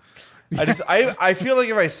white. Yes. I feel like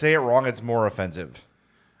if I say it wrong, it's more offensive.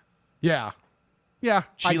 Yeah. Yeah.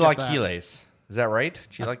 Chilaquiles. Is that right?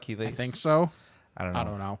 Chilaquiles? I think so. I don't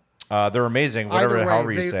know. know. They're amazing.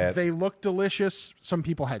 However you say it. They look delicious. Some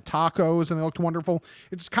people had tacos and they looked wonderful.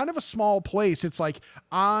 It's kind of a small place. It's like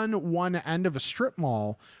on one end of a strip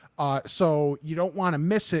mall. So you don't want to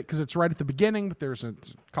miss it because it's right at the beginning, but there's a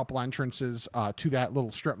couple entrances to that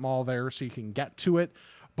little strip mall there so you can get to it.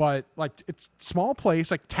 But like it's a small place,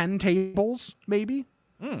 like 10 tables maybe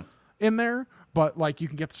in there. But like you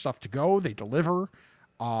can get the stuff to go. They deliver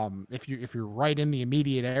if you're right in the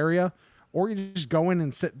immediate area. or you just go in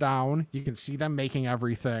and sit down. You can see them making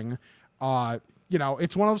everything.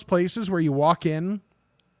 It's one of those places where you walk in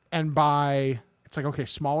and it's like, okay,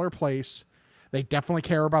 smaller place. They definitely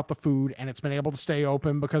care about the food, and it's been able to stay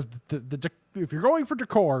open because if you're going for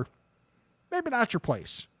decor, maybe not your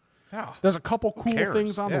place. Yeah. There's a couple cool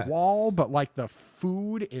things on the wall, but like the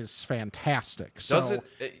food is fantastic. So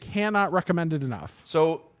cannot recommend it enough.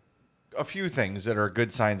 So a few things that are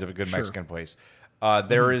good signs of a good Mexican place.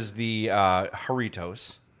 There is the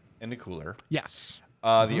Jarritos in the cooler. Yes.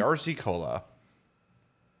 The RC Cola.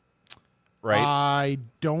 Right? I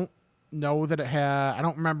don't know that it had. I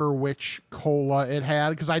don't remember which cola it had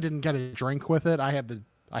because I didn't get a drink with it. I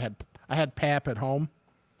had pap at home.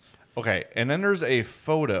 Okay, and then there's a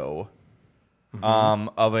photo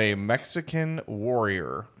of a Mexican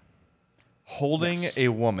warrior holding a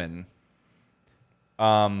woman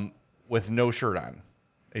with no shirt on.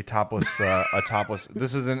 A topless.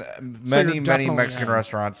 This is in many Mexican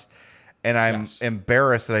restaurants, and I'm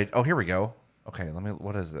embarrassed that oh, here we go. Okay,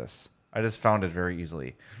 what is this? I just found it very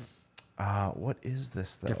easily. What is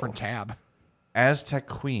this though? Different tab. Aztec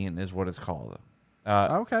Queen is what it's called.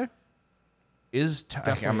 Okay.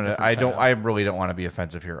 I really don't want to be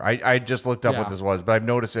offensive here. I just looked up what this was, but I've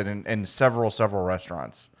noticed it in several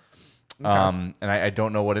restaurants. Okay. And I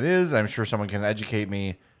don't know what it is. I'm sure someone can educate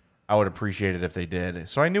me. I would appreciate it if they did.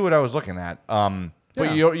 So I knew what I was looking at.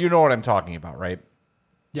 But you know what I'm talking about, right?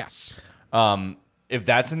 Yes. If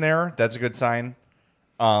that's in there, that's a good sign.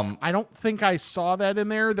 I don't think I saw that in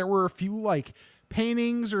there. There were a few like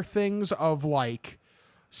paintings or things of like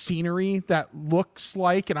scenery that looks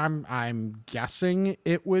like, and I'm guessing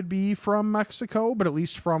it would be from Mexico, but at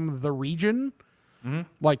least from the region,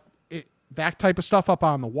 like that type of stuff up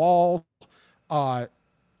on the wall. The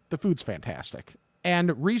food's fantastic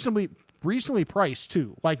and reasonably priced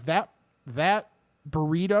too. Like that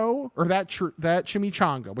burrito or that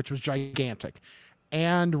chimichanga, which was gigantic,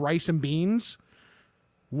 and rice and beans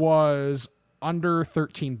was under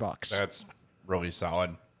 $13. That's really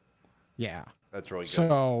solid. Yeah. That's really good.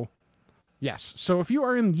 So, yes. So if you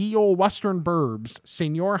are in ye olde Western Burbs,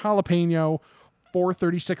 Senor Jalapeno,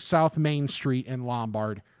 436 South Main Street in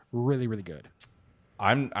Lombard, really, really good.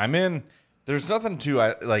 I'm in. There's nothing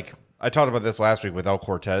I talked about this last week with El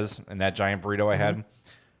Cortez and that giant burrito I had.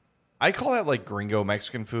 I call that like gringo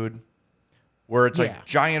Mexican food, where it's like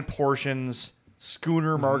giant portions,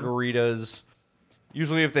 schooner margaritas.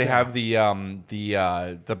 Usually, if they have the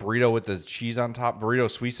burrito with the cheese on top, burrito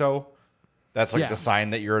suizo, that's like the sign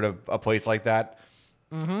that you're at a place like that.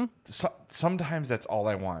 Sometimes that's all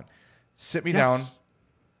I want. Sit me down,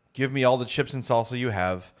 give me all the chips and salsa you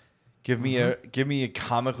have, give me a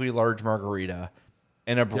comically large margarita,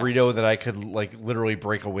 and a burrito that I could like literally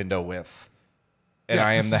break a window with, and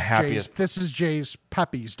I am the happiest. This is Jay's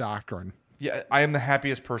Pepe's doctrine. Yeah, I am the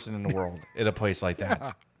happiest person in the world at a place like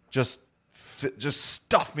that. Just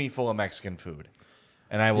stuff me full of Mexican food,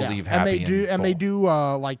 and I will leave happy. They do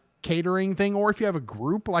like catering thing, or if you have a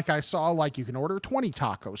group, like I saw, like you can order 20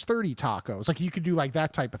 tacos, 30 tacos, like you could do like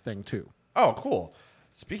that type of thing too. Oh, cool.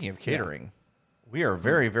 Speaking of catering, we are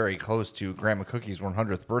very, very close to Grandma Cookie's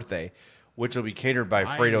 100th birthday, which will be catered by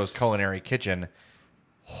Fredo's Culinary Kitchen.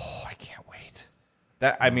 Oh, I can't wait.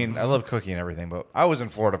 I mean, I love cooking and everything, but I was in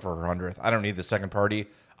Florida for her 100th. I don't need the second party.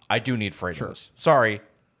 I do need Fredo's. Sure. Sorry.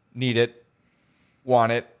 Need it.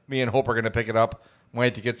 Want it. Me and Hope are going to pick it up.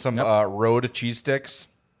 Might to get some road cheese sticks.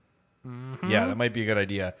 Yeah, that might be a good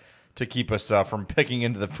idea to keep us from picking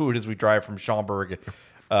into the food as we drive from Schaumburg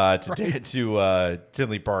to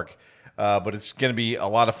Tinley Park. But it's going to be a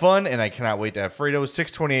lot of fun, and I cannot wait to have Fredo's.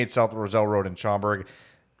 628 South Roselle Road in Schaumburg.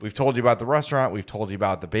 We've told you about the restaurant. We've told you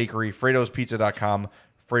about the bakery, Fredo'sPizza.com,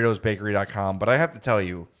 Fredo'sBakery.com. But I have to tell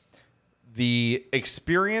you, the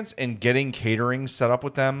experience in getting catering set up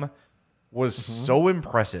with them was so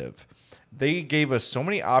impressive. They gave us so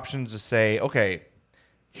many options to say, okay,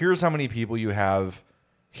 here's how many people you have.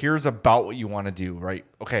 Here's about what you want to do, right?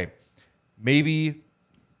 Okay, maybe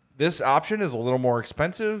this option is a little more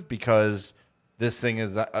expensive because this thing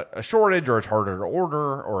is a shortage, or it's harder to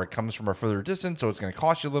order, or it comes from a further distance, so it's going to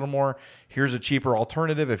cost you a little more. Here's a cheaper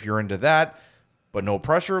alternative if you're into that, but no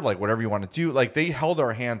pressure, like whatever you want to do. Like they held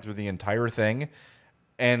our hand through the entire thing,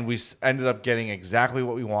 and we ended up getting exactly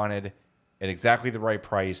what we wanted at exactly the right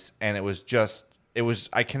price. And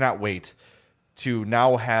I cannot wait to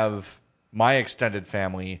now have my extended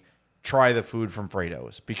family try the food from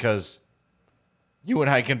Fredo's, because you and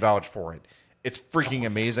I can vouch for it. It's freaking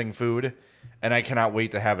amazing food, and I cannot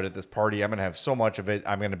wait to have it at this party. I'm going to have so much of it,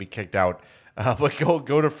 I'm going to be kicked out. But go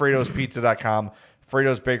to Fredo'sPizza.com,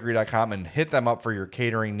 Fredo'sBakery.com, and hit them up for your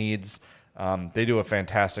catering needs. They do a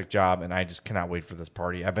fantastic job, and I just cannot wait for this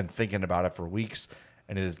party. I've been thinking about it for weeks,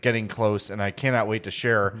 and it is getting close, and I cannot wait to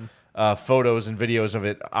share photos and videos of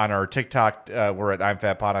it on our TikTok. We're at I'm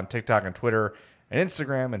Fat Pod on TikTok and Twitter and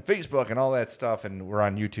Instagram and Facebook and all that stuff, and we're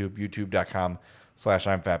on YouTube,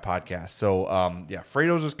 youtube.com/I'm Fat Podcast. So,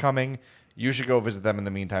 Fredo's is coming. You should go visit them in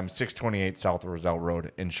the meantime, 628 South Roselle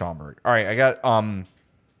Road in Schaumburg. All right, I got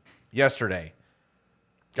yesterday.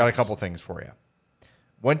 Got a couple things for you.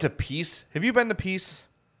 Went to Peace. Have you been to Peace?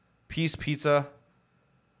 Peace Pizza?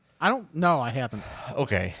 I don't know. I haven't.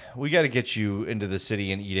 Okay. We got to get you into the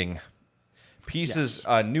city and eating. Peace is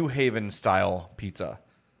New Haven style pizza,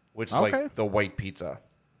 which is like the white pizza.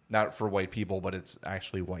 Not for white people, but it's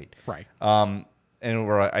actually white. Right. And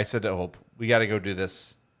I said to Hope, we got to go do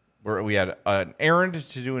this. We had an errand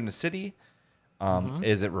to do in the city.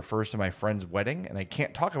 Is it refers to my friend's wedding, and I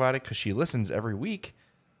can't talk about it because she listens every week.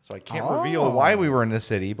 So I can't reveal why we were in the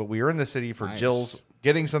city, but we were in the city for Jill's,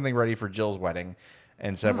 getting something ready for Jill's wedding,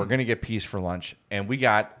 and said we're going to get Peace for lunch. And we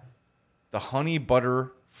got the honey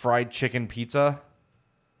butter fried chicken pizza.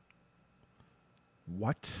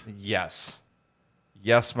 What? Yes.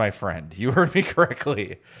 Yes, my friend. You heard me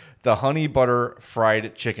correctly. The honey butter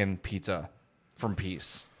fried chicken pizza from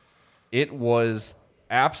Peace. It was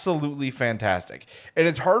absolutely fantastic. And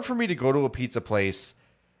it's hard for me to go to a pizza place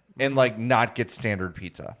and like not get standard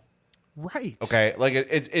pizza. Right. Okay. Like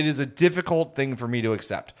it is a difficult thing for me to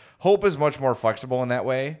accept. Hope is much more flexible in that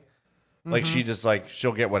way. Like she just like,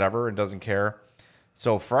 she'll get whatever and doesn't care.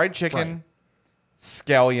 So fried chicken,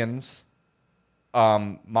 scallions,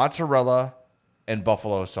 mozzarella, and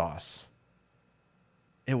buffalo sauce.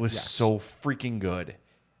 It was so freaking good.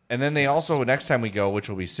 And then they also, next time we go, which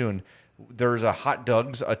will be soon, there's a Hot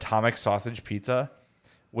Doug's Atomic Sausage Pizza,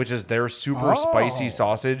 which is their super spicy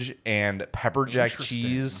sausage and pepper jack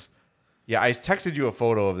cheese. Yeah, I texted you a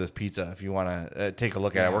photo of this pizza if you want to take a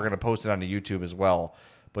look at it. We're going to post it on the YouTube as well.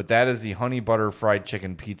 But that is the honey butter fried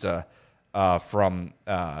chicken pizza from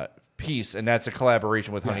Peace, and that's a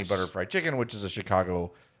collaboration with Honey Butter Fried Chicken, which is a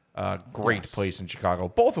Chicago great place in Chicago.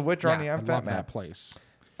 Both of which are on the I'm Fat map. That place.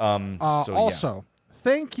 Also,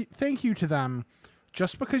 thank you to them.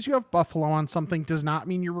 Just because you have buffalo on something does not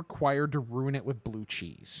mean you're required to ruin it with blue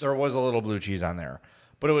cheese. There was a little blue cheese on there,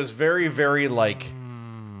 but it was very, very like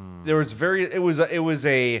there was very. It was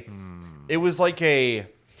like a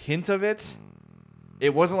hint of it.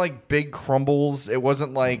 It wasn't like big crumbles. It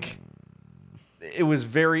wasn't like. It was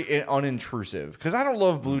very unintrusive because I don't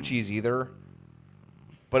love blue cheese either,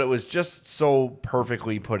 but it was just so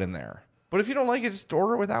perfectly put in there. But if you don't like it, just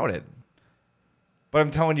order it without it. But I'm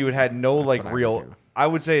telling you, it had no like real. I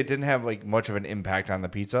would say it didn't have like much of an impact on the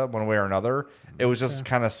pizza one way or another. It was just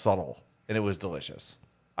kind of subtle, and it was delicious.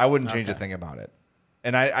 I wouldn't change a thing about it.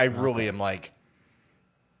 And I really am like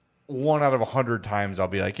 1 out of 100 times I'll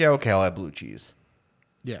be like, yeah, okay, I'll have blue cheese.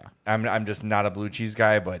 Yeah, I'm just not a blue cheese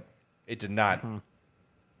guy, but it did not.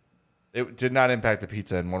 It did not impact the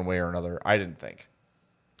pizza in one way or another. I didn't think.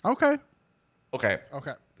 Okay.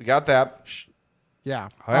 We got that. Yeah.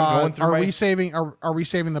 I'm going through we saving? Are we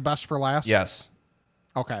saving the best for last? Yes.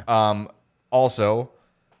 Okay. Also,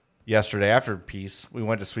 yesterday after Peace, we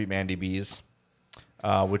went to Sweet Mandy B's,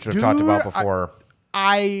 which we've talked about before.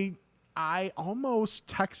 I almost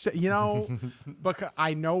texted, because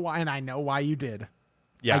I know why, and I know why you did.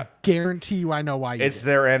 Yeah. I guarantee you I know why you did. It's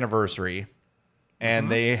their anniversary,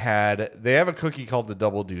 and they have a cookie called the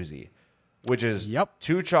Double Doozy, which is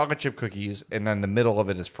 2 chocolate chip cookies, and then the middle of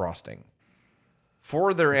it is frosting.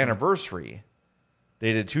 For their anniversary,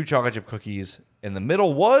 they did 2 chocolate chip cookies, and the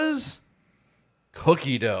middle was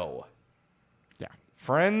cookie dough. Yeah.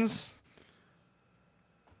 Friends,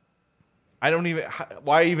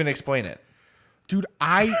 why even explain it? Dude,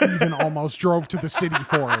 I even almost drove to the city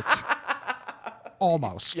for it.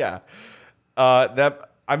 Almost. Yeah.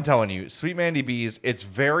 I'm telling you, Sweet Mandy B's, it's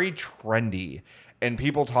very trendy, and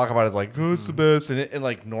people talk about it as like, oh, it's the best, and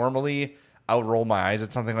like normally I would roll my eyes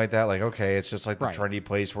at something like that. Like, okay, it's just like the trendy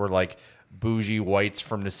place where like bougie whites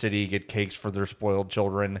from the city get cakes for their spoiled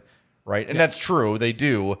children, right? And that's true, they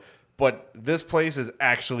do. But this place is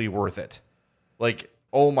actually worth it. Like,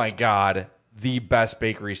 oh my God, the best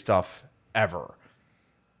bakery stuff ever.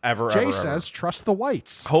 Jay says, trust the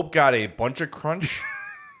whites. Hope got a bunch of crunch,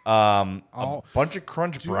 a bunch of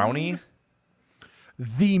crunch brownie.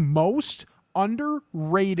 The most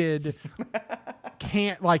underrated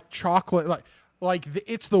chocolate,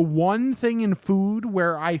 it's the one thing in food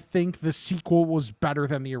where I think the sequel was better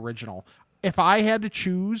than the original. If I had to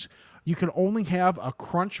choose, you could only have a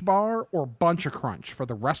Crunch bar or Bunch of Crunch for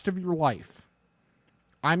the rest of your life.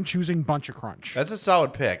 I'm choosing Bunch of Crunch. That's a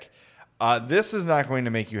solid pick. This is not going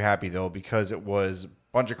to make you happy, though, because it was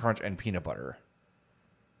Bunch of Crunch and peanut butter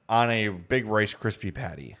on a big Rice Krispie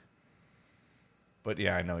patty. But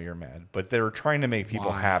yeah, I know you're mad. But they were trying to make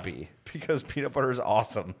people happy because peanut butter is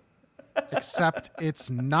awesome. Except it's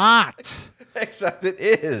not. Except it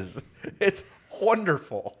is. It's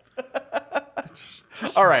wonderful.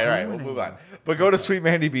 All right. We'll move on. But go to Sweet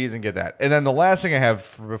Mandy B's and get that. And then the last thing I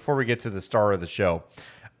have before we get to the star of the show,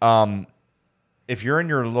 if you're in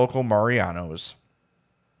your local Mariano's,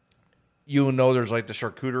 you'll know there's like the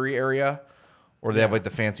charcuterie area where they have like the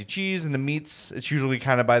fancy cheese and the meats. It's usually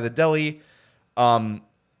kind of by the deli.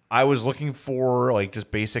 I was looking for like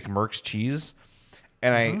just basic Merck's cheese,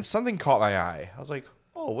 and something caught my eye. I was like,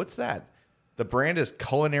 oh, what's that? The brand is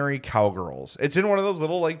Culinary Cowgirls. It's in one of those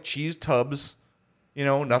little like cheese tubs,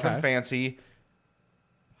 nothing fancy.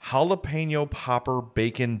 Jalapeno popper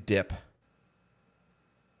bacon dip.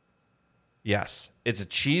 Yes, it's a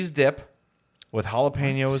cheese dip with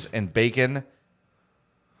jalapenos and bacon.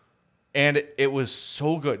 And it was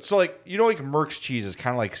so good. So like, like Merck's cheese is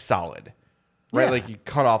kind of like solid, right? Yeah. Like you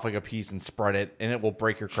cut off like a piece and spread it and it will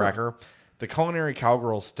break your cracker. The Culinary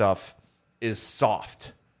Cowgirl stuff is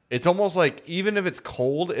soft. It's almost like, even if it's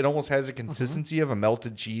cold, it almost has the consistency of a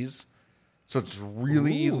melted cheese. So it's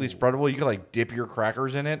really easily spreadable. You can like dip your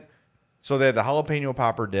crackers in it. So they had the jalapeno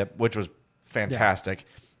popper dip, which was fantastic. Yeah.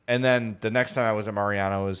 And then the next time I was at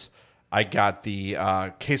Mariano's, I got the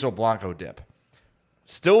queso blanco dip.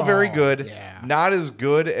 Still very good. Yeah. Not as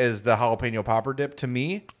good as the jalapeno popper dip to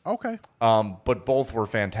me. Okay. But both were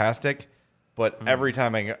fantastic. But every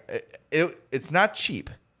time it's not cheap.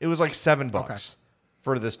 It was like $7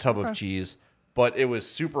 for this tub of cheese. But it was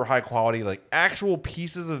super high quality, like actual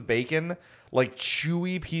pieces of bacon, like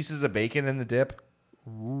chewy pieces of bacon in the dip.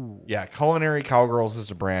 Ooh. Yeah, Culinary Cowgirls is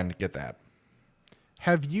the brand. Get that.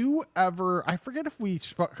 Have you ever, I forget if we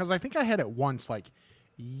spoke, because I think I had it once, like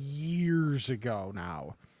years ago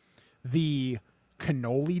now, the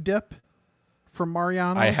cannoli dip from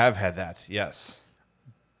Mariano's. I have had that, yes.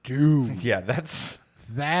 Dude. Yeah, that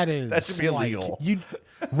should be illegal.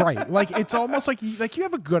 Right. Like, it's almost like you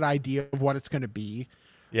have a good idea of what it's going to be.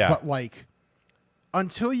 Yeah. But like,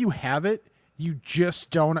 until you have it, you just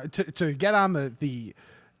don't, to get on the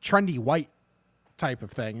trendy white type of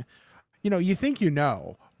thing, you think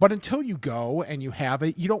but until you go and you have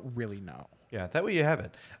it, you don't really know. Yeah, that way you have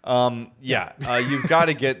it. You've got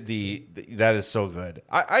to get that is so good.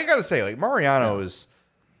 I got to say, like, Mariano's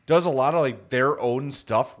does a lot of like their own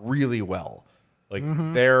stuff really well. Like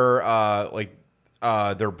their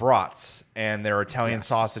brats and their Italian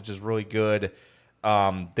sausage is really good.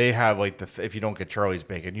 They have like if you don't get Charlie's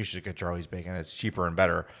bacon, you should get Charlie's bacon. It's cheaper and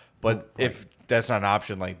better. But if that's not an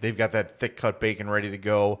option, like they've got that thick cut bacon ready to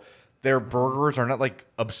go. Their burgers are not like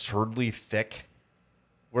absurdly thick,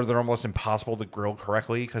 where they're almost impossible to grill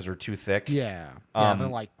correctly because they're too thick. Yeah. They're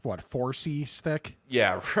like, 4C's thick?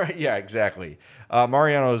 Yeah, right. Yeah, exactly.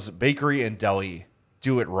 Mariano's Bakery and Deli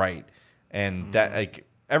do it right. And that, like,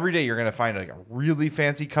 every day you're going to find like a really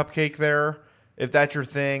fancy cupcake there, if that's your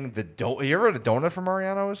thing. You ever had a donut from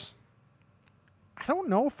Mariano's? I don't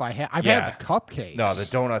know if I have. I've had the cupcakes. No, the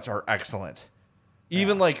donuts are excellent.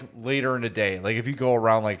 Even like later in the day, like if you go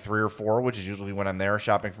around like 3 or 4, which is usually when I'm there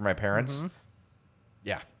shopping for my parents.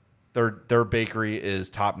 Yeah, their bakery is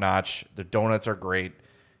top notch. The donuts are great.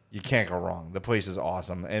 You can't go wrong. The place is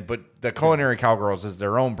awesome. But the Culinary Cowgirls is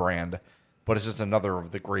their own brand, but it's just another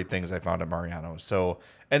of the great things I found at Mariano's. So,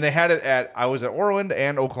 and they had it I was at Orland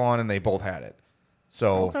and Oak Lawn, and they both had it.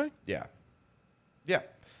 So yeah.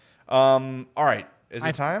 All right, is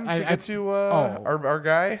it time to get to our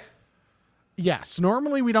guy? Yes.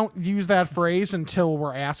 Normally we don't use that phrase until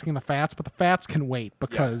we're asking the Fats, but the Fats can wait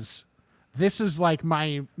because this is like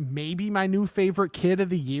maybe my new favorite kid of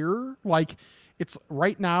the year. Like, it's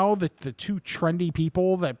right now the two trendy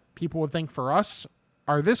people that people would think for us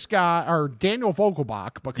are this guy, or Daniel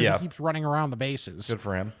Vogelbach, because he keeps running around the bases. Good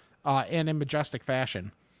for him. And in majestic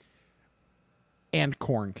fashion. And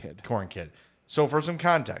Corn Kid. So for some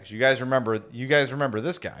context, you guys remember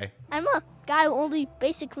this guy. I'm a guy who only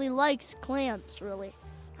basically likes clams, really.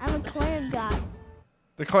 I'm a clam guy.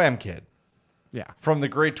 The Clam Kid. Yeah. From the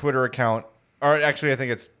great Twitter account, or actually I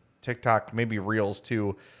think it's TikTok, maybe Reels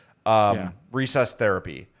too, Recess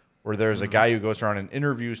Therapy, where there's a guy who goes around and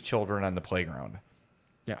interviews children on the playground.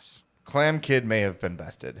 Yes. Clam Kid may have been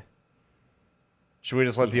bested. Should we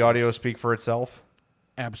just let the audio speak for itself?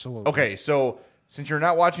 Absolutely. Okay, so since you're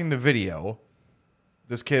not watching the video,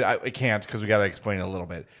 this kid, I can't because we got to explain it a little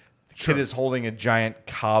bit. The kid is holding a giant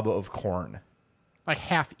cob of corn. Like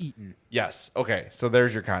half eaten. Yes. Okay, so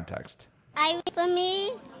there's your context. For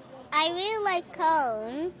me, I really like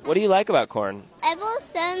corn. What do you like about corn? Ever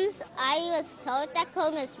since I was told that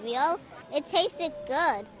corn was real, it tasted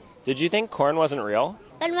good. Did you think corn wasn't real?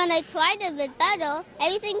 But when I tried it with butter,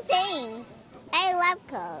 everything changed. I love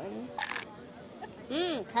corn.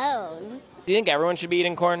 Corn. Do you think everyone should be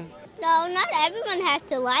eating corn? No, not everyone has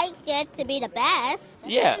to like it to be the best.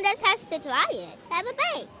 Yeah. Everyone just has to try it. Have a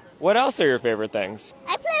bite. What else are your favorite things?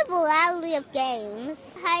 I play a variety of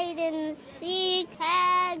games. Hide and seek,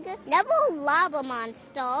 tag, Neville Lava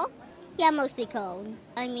Monster. Yeah, mostly corn.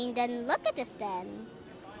 I mean, then look at this then.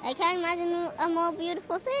 I can't imagine a more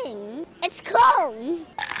beautiful thing. It's corn!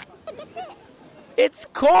 Look at this. It's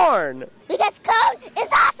corn! Because corn is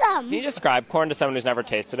awesome! Can you describe corn to someone who's never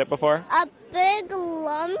tasted it before? A big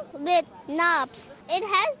lump with knobs. It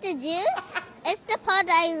has the juice. It's the part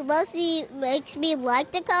that mostly makes me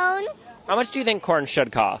like the cone. How much do you think corn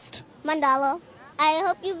should cost? $1. I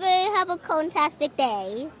hope you will have a corn-tastic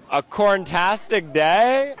day. A corn-tastic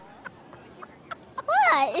day?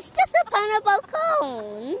 What? It's just a pun about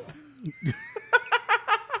cone.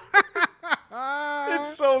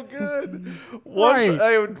 It's so good. Once Right.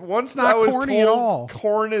 I was corny at all. told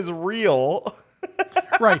corn is real.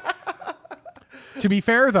 Right. To be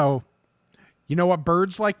fair, though, you know what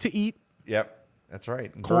birds like to eat? Yep, that's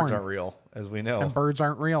right. And Corn. birds aren't real, as we know. And birds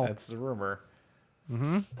aren't real. That's the rumor.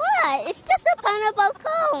 What? It's just a pun about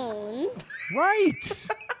cone. Right.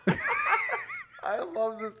 I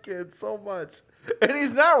love this kid so much. And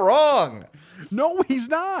he's not wrong. No, he's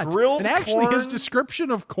not. Grilled and actually, his corn?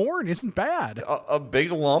 description of corn isn't bad. A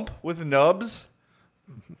big lump with nubs,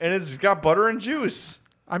 and it's got butter and juice.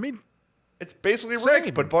 I mean, It's basically Same.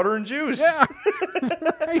 Rick, but butter and juice. yeah.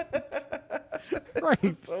 Right.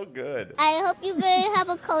 Right. So good. I hope you will have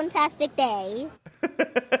a corn-tastic day.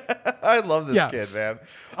 I love this Yes. kid, man.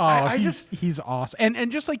 Oh, I he's awesome.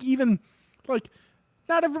 And just like even like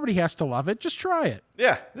not everybody has to love it. Just try it.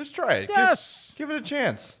 Yeah, just try it. Yes. Give it a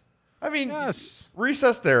chance. I mean, Yes.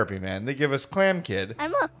 recess therapy, man. They give us Clam Kid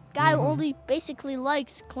I'm a guy who only basically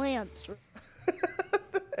likes clams.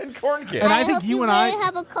 and Corn Kid. And I think hope you you and I- will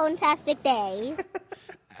have a corn-tastic day.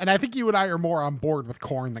 And I think you and I are more on board with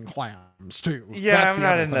corn than clams too. Yeah, That's I'm the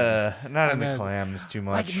not other in thing. the not in And the then, clams too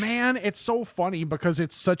much. Like, man, it's so funny because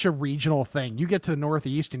it's such a regional thing. You get to the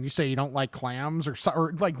Northeast and you say you don't like clams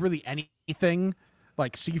or like really anything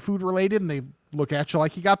like seafood related, and they look at you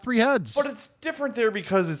like you got three heads. But it's different there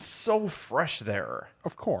because it's so fresh there.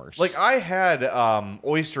 Of course. Like I had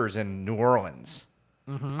oysters in New Orleans.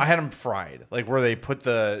 I had them fried, like where they put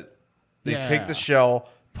they take Yeah. the shell,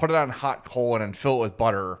 put it on hot coal, and then fill it with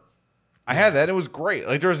butter. I had that. It was great.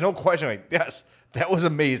 Like there was no question. Like yes, that was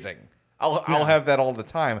amazing. I'll have that all the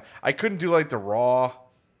time. I couldn't do like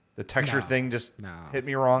the texture No. thing just No. hit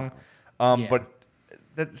me wrong. Yeah. But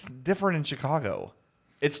that's different in Chicago.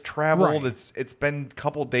 It's traveled. Right. It's been a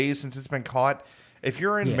couple days since it's been caught. If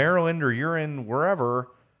you're in Yeah. Maryland or you're in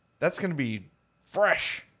wherever, that's going to be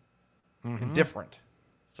fresh and different.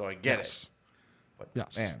 So I get Yes. it. But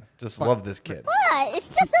Yes. man, just But- love this kid. What? It's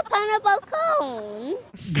just a pun about cone.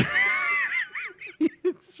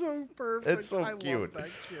 It's so perfect. It's so I cute. Love that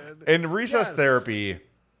kid. In recess Yes. therapy,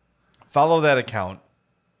 follow that account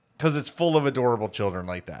because it's full of adorable children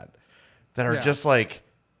like that are Yeah. just like,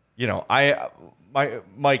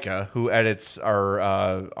 Micah, who edits our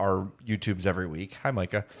YouTubes every week. Hi,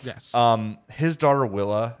 Micah. Yes. His daughter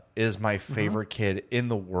Willa is my favorite kid in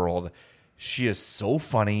the world. She is so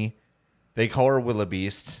funny. They call her Willa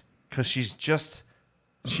Beast because she's just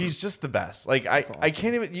the best. Like I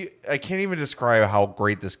can't even describe how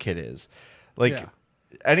great this kid is. Like Yeah.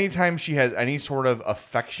 anytime she has any sort of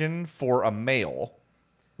affection for a male,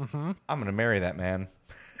 I'm gonna marry that man.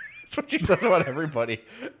 That's what she says about everybody.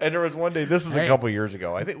 And there was one day. This is a Hey. couple years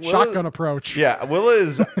ago. I think Willa, Shotgun approach. Yeah, Willa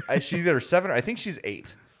is. She's either 7. I think she's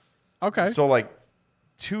 8. Okay. So like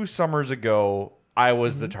 2 summers ago, I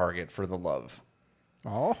was the target for the love.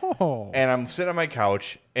 Oh. And I'm sitting on my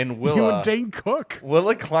couch, and You Willa and Dane Cook.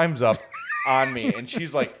 Willa climbs up on me, and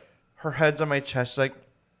she's like, her head's on my chest, like,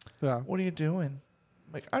 Yeah. "What are you doing?"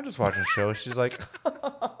 I'm like, "I'm just watching a show." She's like,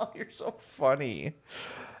 "You're so funny."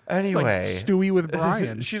 Anyway, Like Stewie with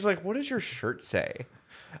Brian. she's like, "What does your shirt say?"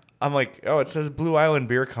 I'm like, "Oh, it says Blue Island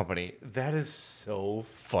Beer Company." That is so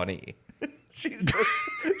funny.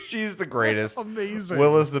 she's the greatest. That's amazing.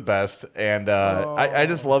 Willa's the best, and I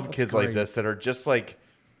just love that's kids great. like this that are just like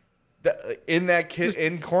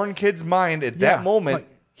in Corn Kid's mind at Yeah, that moment. like-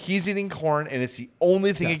 he's eating corn, and it's the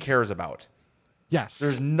only thing he Yes. cares about. Yes.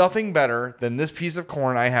 There's nothing better than this piece of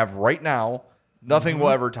corn I have right now. Nothing will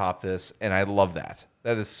ever top this, and I love that.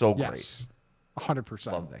 That is so yes. 100%.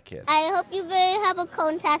 great. Love that kid. I hope you will have a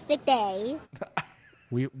corn-tastic day.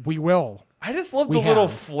 We will. I just love We the little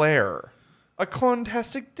have. flair. A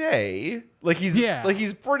fantastic day. Like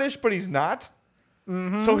he's British, but he's not.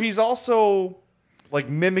 So he's also like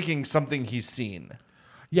mimicking something he's seen.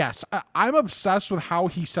 Yes, I'm obsessed with how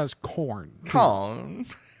he says corn. Corn.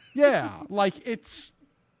 Yeah, like he's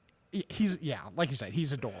like you said,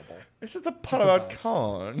 he's adorable. It's just a pun the about best.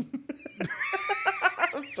 corn.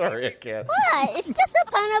 I'm sorry, I can't. What? It's just a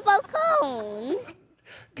pun about cone.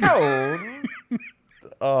 Cone.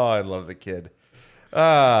 Oh, I love the kid.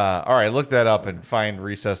 All right, look that up and find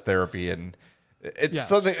recess therapy, and it's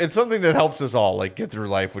something that helps us all like get through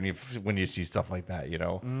life when you see stuff like that. You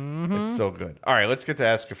know, it's so good. All right, let's get to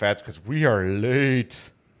Ask Your Fats because we are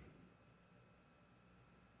late.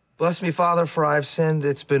 Bless me, Father, for I've sinned.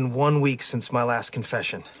 It's been 1 week since my last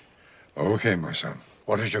confession. Okay, my son.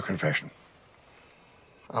 What is your confession?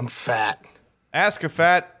 I'm fat. Ask a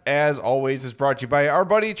Fat, as always, is brought to you by our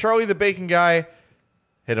buddy Charlie the Bacon Guy.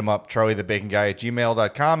 Hit him up,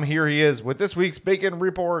 charliethebaconguy@gmail.com. Here he is with this week's Bacon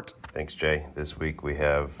Report. Thanks, Jay. This week we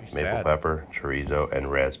have maple sad. pepper, chorizo,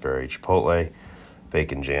 and raspberry chipotle.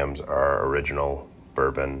 Bacon jams are original,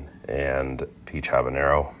 bourbon, and peach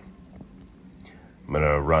habanero. I'm going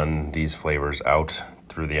to run these flavors out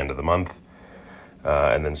through the end of the month.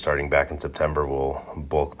 And then starting back in September, we'll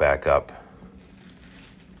bulk back up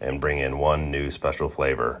and bring in one new special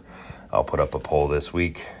flavor. I'll put up a poll this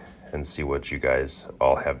week and see what you guys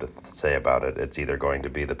all have to say about it. It's either going to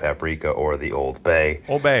be the paprika or the Old Bay.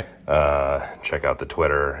 Old Bay. Check out the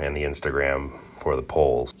Twitter and the Instagram for the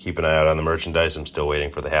polls. Keep an eye out on the merchandise. I'm still waiting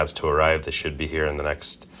for the hats to arrive. They should be here in the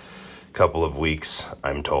next couple of weeks,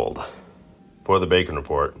 I'm told. For the Bacon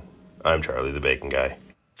Report, I'm Charlie the Bacon Guy.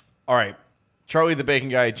 All right.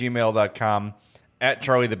 CharlieTheBaconGuy@gmail.com, at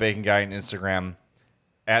CharlieTheBaconGuy on Instagram,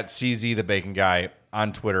 at CZTheBaconGuy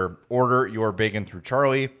on Twitter. Order your bacon through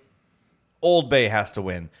Charlie. Old Bay has to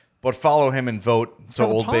win, but follow him and vote so For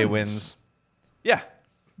the Old Bay puns. wins. Yeah.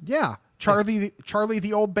 Yeah, Charlie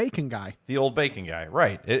the old bacon guy. The Old Bacon Guy.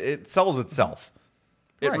 Right. It sells itself.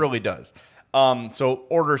 It Right. really does. So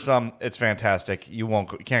order some. It's fantastic. You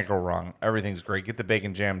can't go wrong. Everything's great. Get the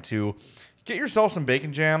bacon jam too. Get yourself some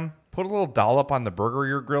bacon jam. Put a little dollop on the burger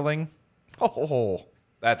you're grilling. Oh,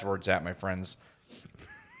 that's where it's at, my friends.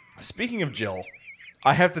 Speaking of Jill,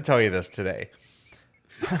 I have to tell you this today.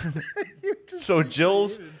 So Jill,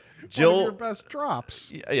 One of your best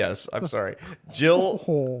drops. yes, I'm sorry. Jill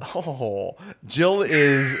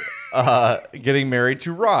is getting married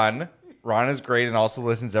to Ron. Ron is great and also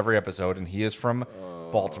listens every episode, and he is from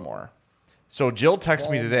Baltimore. So Jill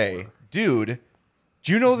texted me today, dude,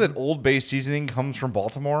 do you know that Old Bay seasoning comes from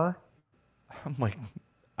Baltimore? I'm like,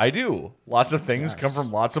 I do. Lots of things come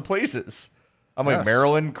from lots of places. I'm like, Yes.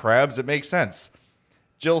 Maryland, crabs, it makes sense.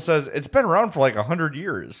 Jill says, it's been around for like 100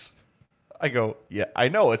 years. I go, yeah, I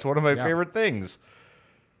know. It's one of my favorite things.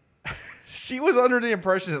 She was under the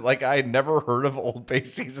impression that like I had never heard of Old Bay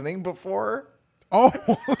seasoning before. Oh,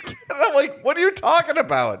 And I'm like, what are you talking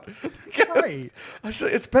about? great. I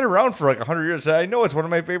said, it's been around for like 100 years. I know it's one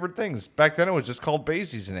of my favorite things. Back then it was just called Bay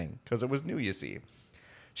seasoning because it was new, you see.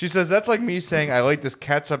 She says, that's like me saying I like this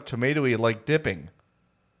catsup tomatoey like dipping.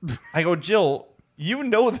 I go, Jill, you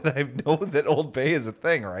know that I know that Old Bay is a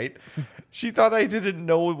thing, right? She thought I didn't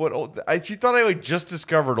know what she thought I like just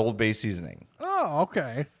discovered Old Bay seasoning. Oh,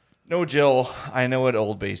 okay. No, Jill, I know what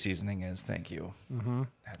Old Bay seasoning is. Thank you.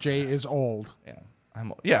 Jay is old.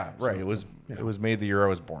 Yeah, right. It was made the year I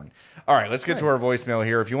was born. All right, let's get to our voicemail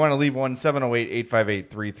here. If you want to leave one,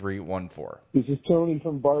 708-858-3314. This is Tony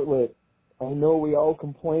from Bartlett. I know we all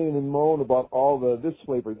complain and moan about all the this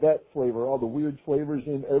flavor, that flavor, all the weird flavors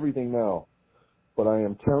in everything now. But I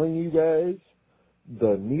am telling you guys,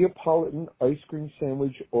 the Neapolitan ice cream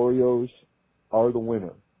sandwich Oreos are the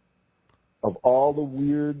winner. Of all the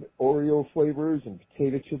weird Oreo flavors and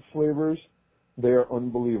potato chip flavors, they are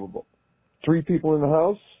unbelievable. 3 people in the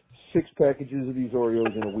house, 6 packages of these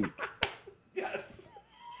Oreos in a week. Yes.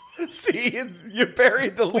 See, you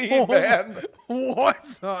buried the lead, man. What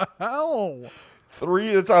the hell?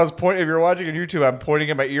 3, that's how I was pointing. If you're watching on YouTube, I'm pointing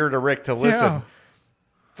in my ear to Rick to listen. Yeah.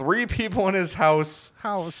 3 people in his house.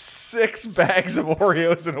 6 bags of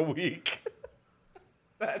Oreos in a week.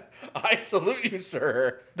 I salute you,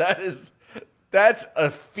 sir. That's a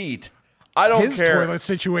feat. I don't His care. toilet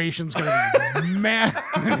situation's gonna be mad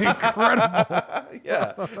incredible.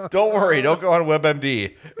 Yeah. Don't worry. Don't go on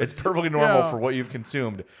WebMD. It's perfectly normal Yeah. for what you've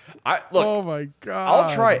consumed. Look. Oh my god. I'll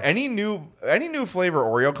try any new flavor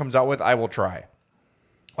Oreo comes out with. I will try.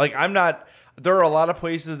 Like I'm not. There are a lot of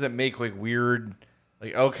places that make like weird.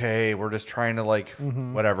 Like okay, we're just trying to like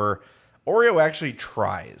whatever. Oreo actually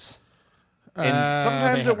tries, and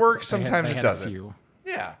sometimes it works, sometimes it doesn't.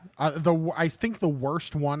 Yeah. I think the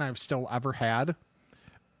worst one I've still ever had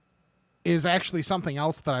is actually something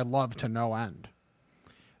else that I love to no end.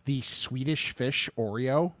 The Swedish Fish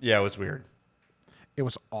Oreo. Yeah, it was weird. It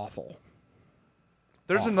was awful.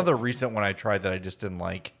 There's another recent one I tried that I just didn't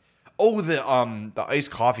like. Oh, the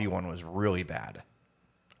iced coffee one was really bad.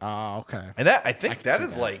 Okay. And that I think that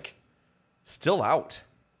is like still out.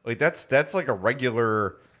 Like that's like a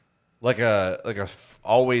regular, like a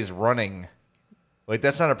always running. Like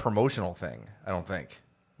that's not a promotional thing. I don't think.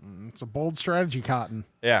 It's a bold strategy, Cotton.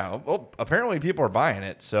 Yeah. Well, apparently people are buying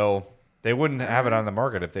it, so they wouldn't have it on the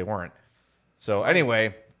market if they weren't. So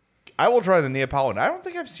anyway, I will try the Neapolitan. I don't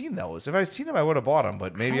think I've seen those. If I've seen them, I would have bought them.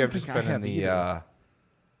 But maybe I've just been in the.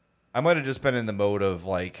 I might have just been in the mode of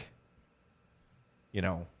like,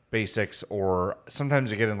 basics, or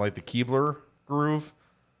sometimes I get in like the Keebler groove,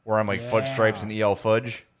 where I'm like fudge stripes and EL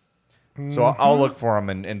fudge. So I'll look for them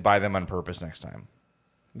and buy them on purpose next time.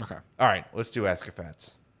 Okay. All right, let's do Ask a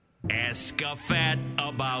Fats. Ask a fat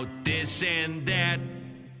about this and that.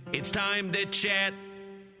 It's time to chat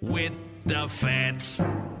with the fats.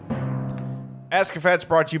 Ask a Fat's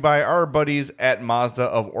brought to you by our buddies at Mazda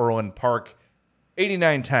of Orland Park,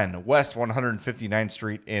 8910 West 159th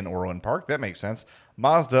Street in Orland Park. That makes sense.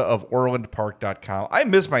 Mazda of OrlandPark.com. I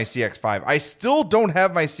miss my CX-5. I still don't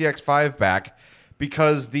have my CX-5 back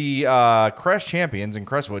because the Crash Champions in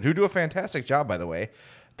Crestwood, who do a fantastic job, by the way,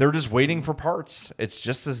 they're just waiting for parts. It's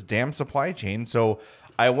just this damn supply chain. So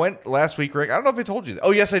I went last week, Rick. I don't know if I told you that.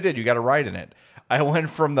 Oh, yes, I did. You got a ride in it. I went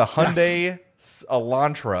from the Hyundai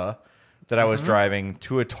Elantra that I was driving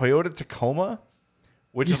to a Toyota Tacoma,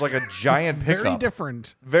 which is like a giant pickup. Very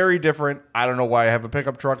different. Very different. I don't know why I have a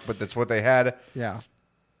pickup truck, but that's what they had. Yeah.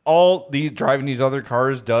 All driving these other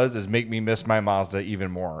cars does is make me miss my Mazda even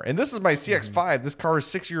more. And this is my CX-5. This car is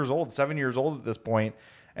 7 years old at this point,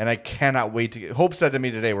 and I cannot wait to get. Hope said to me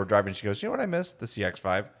today, we're driving, she goes, you know what I missed? The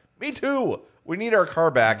CX-5. Me too. We need our car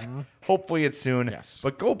back. Hopefully it's soon. Yes.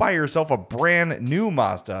 But go buy yourself a brand new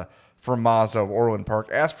Mazda from Mazda of Orland Park.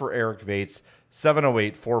 Ask for Eric Vates,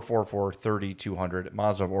 708-444-3200.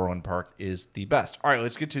 Mazda of Orland Park is the best. All right,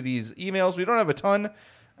 let's get to these emails. We don't have a ton.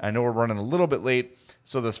 I know we're running a little bit late.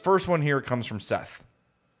 So this first one here comes from Seth.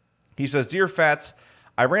 He says, Dear Fats,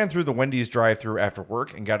 I ran through the Wendy's drive-thru after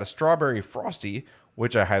work and got a strawberry frosty,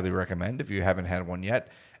 which I highly recommend if you haven't had one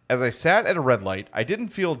yet. As I sat at a red light, I didn't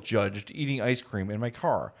feel judged eating ice cream in my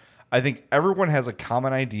car. I think everyone has a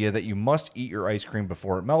common idea that you must eat your ice cream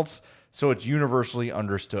before it melts, so it's universally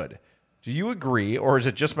understood. Do you agree, or is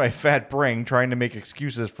it just my fat brain trying to make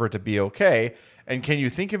excuses for it to be okay? And can you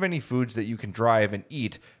think of any foods that you can drive and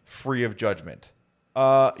eat free of judgment?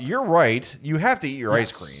 You're right. You have to eat your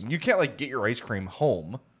ice cream. You can't get your ice cream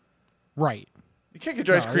home. Right. You can't get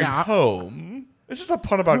your ice cream home. It's just a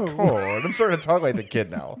pun about corn. I'm starting to talk like the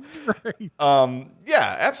kid now. Right.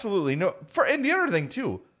 Yeah, absolutely. No. And the other thing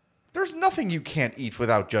too, there's nothing you can't eat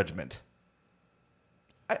without judgment.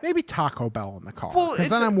 Maybe Taco Bell in the car. Well, Because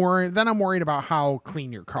then I'm worried about how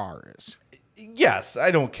clean your car is. Yes,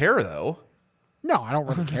 I don't care though. No, I don't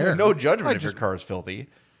really care. No judgment if your car is filthy.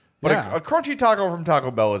 But a crunchy taco from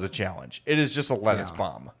Taco Bell is a challenge. It is just a lettuce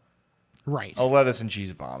bomb. Right. A lettuce and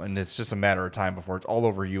cheese bomb. And it's just a matter of time before it's all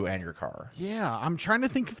over you and your car. Yeah, I'm trying to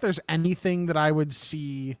think if there's anything that I would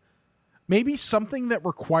see. Maybe something that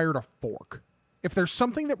required a fork. If there's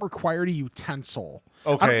something that required a utensil.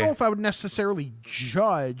 Okay. I don't know if I would necessarily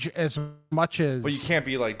judge as much as. But you can't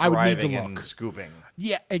be like I would need to driving and look. scooping.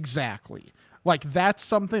 Yeah, exactly. Like that's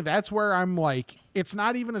something. That's where I'm like. It's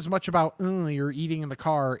not even as much about you're eating in the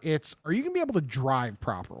car. It's are you gonna be able to drive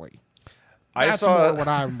properly? That's more what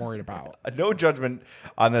I'm worried about. No judgment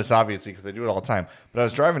on this, obviously, because I do it all the time. But I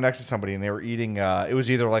was driving next to somebody, and they were eating. It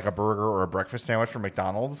was either like a burger or a breakfast sandwich from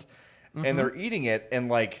McDonald's, and they're eating it, and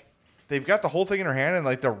like they've got the whole thing in their hand, and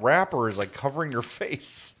like the wrapper is like covering your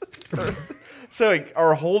face. So like,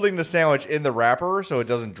 are holding the sandwich in the wrapper so it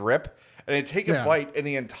doesn't drip, and they take a bite, and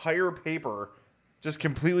the entire paper just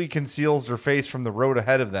completely conceals their face from the road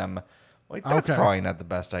ahead of them. Like that's probably not the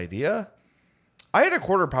best idea. I had a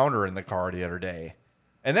quarter pounder in the car the other day,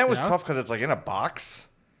 and that was tough because it's like in a box.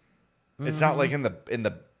 It's not like in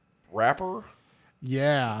the wrapper.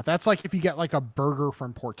 Yeah, that's like if you get like a burger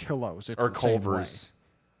from Portillo's or Culver's.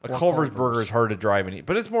 A Culver's burger is hard to drive and eat,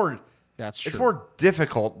 but it's more. That's true. It's more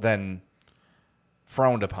difficult than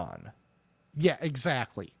frowned upon. Yeah,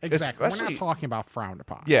 exactly. Exactly. We're not talking about frowned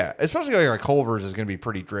upon. Yeah, especially like a Culver's is going to be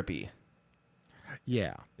pretty drippy.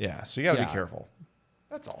 Yeah. Yeah, so you got to be careful.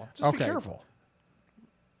 That's all. Just be careful.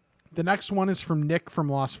 The next one is from Nick from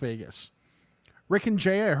Las Vegas. Rick and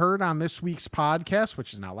Jay, I heard on this week's podcast,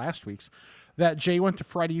 which is now last week's, that Jay went to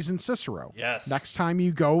Freddy's in Cicero. Yes. Next time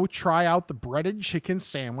you go, try out the breaded chicken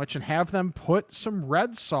sandwich and have them put some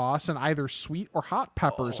red sauce and either sweet or hot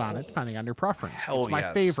peppers on it, depending on your preference. Hell It's my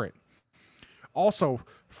yes. favorite. Also,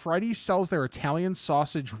 Freddy's sells their Italian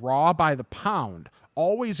sausage raw by the pound.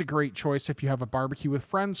 Always a great choice if you have a barbecue with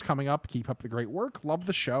friends coming up. Keep up the great work. Love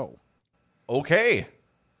the show. Okay.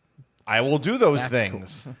 I will do those That's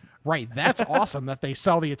things. cool. Right. That's awesome that they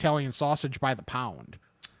sell the Italian sausage by the pound.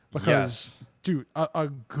 Because, Yes. dude, a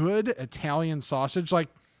good Italian sausage, like,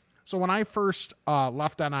 so when I first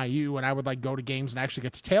left NIU and I would, like, go to games and actually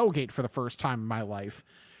get to tailgate for the first time in my life,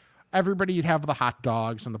 everybody'd have the hot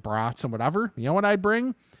dogs and the brats and whatever. You know what I'd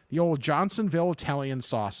bring? The old Johnsonville Italian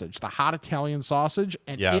sausage, the hot Italian sausage,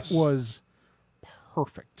 and Yes. it was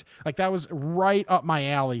perfect. Like, that was right up my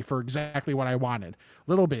alley for exactly what I wanted.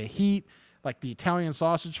 A little bit of heat, like the Italian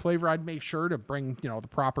sausage flavor. I'd make sure to bring, the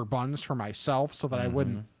proper buns for myself so that I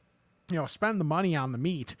wouldn't, spend the money on the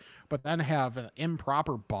meat, but then have an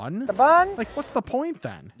improper bun. The bun? Like, what's the point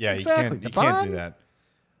then? Yeah, exactly. you can't do that.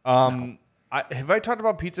 Have I talked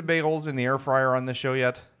about pizza bagels in the air fryer on this show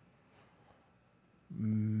yet?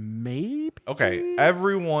 Maybe. Okay,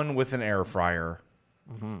 everyone with an air fryer,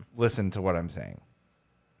 listen to what I'm saying.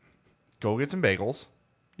 Go get some bagels.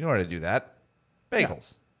 You know how to do that.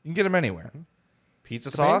 Bagels. You can get them anywhere.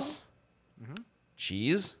 Pizza sauce,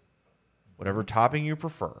 cheese, whatever topping you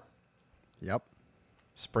prefer. Yep.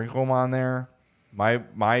 Sprinkle them on there.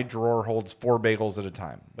 My drawer holds 4 bagels at a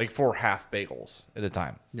time, like 4 half bagels at a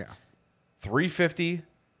time. Yeah. $3.50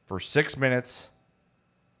 for 6 minutes.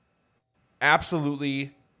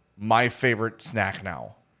 Absolutely my favorite snack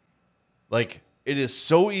now. Like, it is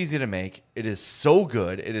so easy to make. It is so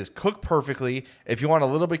good. It is cooked perfectly. If you want a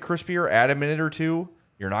little bit crispier, add a minute or two.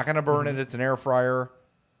 You're not going to burn it. It's an air fryer.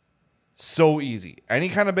 So easy. Any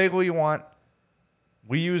kind of bagel you want.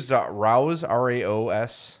 We use Raos,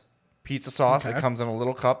 R-A-O-S, pizza sauce. Okay. It comes in a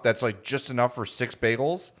little cup. That's like just enough for 6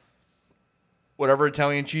 bagels. Whatever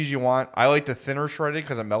Italian cheese you want. I like the thinner shredded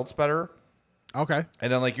because it melts better. Okay.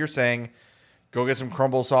 And then, like you're saying, go get some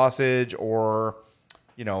crumble sausage, or,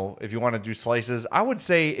 if you want to do slices. I would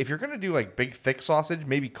say if you're going to do like big, thick sausage,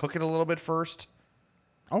 maybe cook it a little bit first.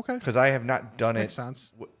 Okay. Because I have not done Makes it.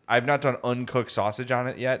 sense. I've not done uncooked sausage on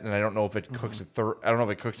it yet, and I don't know if it cooks it through. I don't know if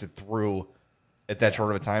it cooks it through at that short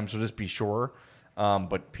of a time. So just be sure.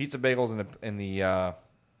 But pizza bagels in the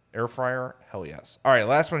air fryer, hell yes. All right,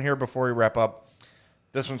 last one here before we wrap up.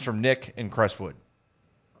 This one's from Nick in Crestwood.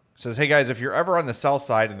 Says, hey guys, if you're ever on the south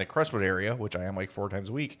side in the Crestwood area, which I am like 4 times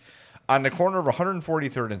a week, on the corner of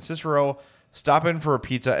 143rd and Cicero, stop in for a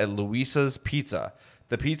pizza at Luisa's Pizza.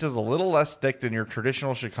 The pizza is a little less thick than your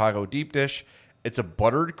traditional Chicago deep dish. It's a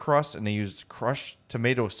buttered crust, and they use crushed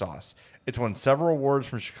tomato sauce. It's won several awards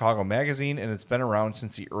from Chicago Magazine, and it's been around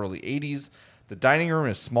since the early 80s. The dining room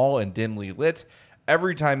is small and dimly lit.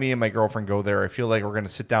 Every time me and my girlfriend go there, I feel like we're going to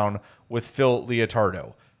sit down with Phil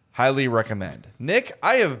Leotardo. Highly recommend. Nick,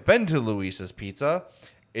 I have been to Luisa's Pizza.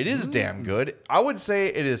 It is damn good. I would say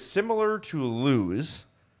it is similar to Lou's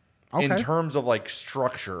in terms of like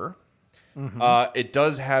structure. It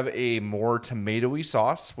does have a more tomatoey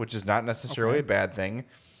sauce, which is not necessarily a bad thing.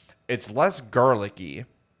 It's less garlicky.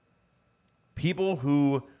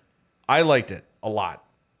 I liked it a lot.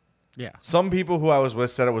 Yeah. Some people who I was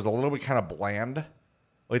with said it was a little bit kind of bland.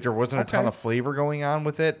 Like there wasn't a ton of flavor going on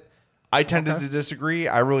with it. I tended to disagree.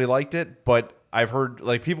 I really liked it, but I've heard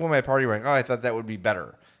like people in my party were like, oh, I thought that would be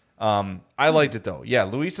better. I liked it though. Yeah,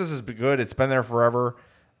 Luisa's is good. It's been there forever.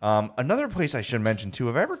 Another place I should mention too.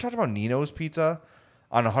 Have I ever talked about Nino's Pizza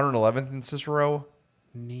on 111th in Cicero?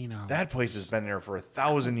 Nino. That place has been there for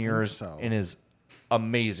 1,000 years and is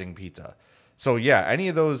amazing pizza. So yeah, any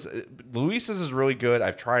of those, Luisa's is really good.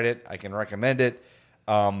 I've tried it. I can recommend it.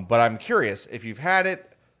 But I'm curious if you've had it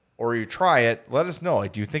or you try it, let us know.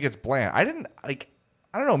 Do you think it's bland? I don't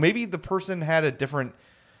know. Maybe the person had a different,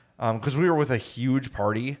 because we were with a huge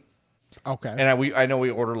party. Okay. And I know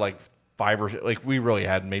we ordered like 5 or like we really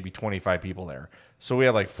had maybe 25 people there. So we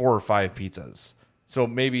had like 4 or 5 pizzas. So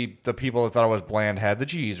maybe the people that thought it was bland had the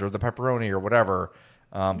cheese or the pepperoni or whatever.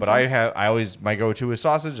 But my go-to is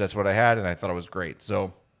sausage. That's what I had, and I thought it was great.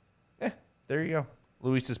 So, there you go.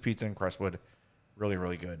 Luis's Pizza in Crestwood. Really,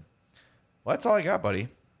 really good. Well, that's all I got, buddy.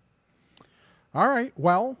 All right.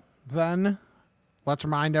 Well, then let's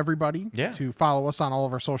remind everybody to follow us on all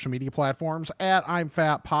of our social media platforms at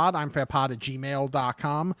I'mFatPod,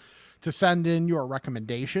 I'mFatPod@gmail.com, to send in your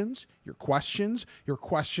recommendations, your questions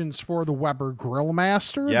for the Weber Grill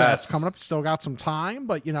Master. Yes. That's coming up. Still got some time,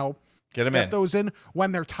 but, get those in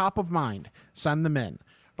when they're top of mind. Send them in,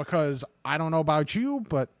 because I don't know about you,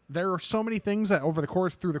 but there are so many things that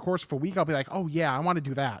through the course of a week, I'll be like, oh yeah, I want to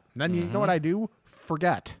do that. And then you know what I do?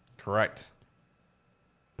 Forget. Correct.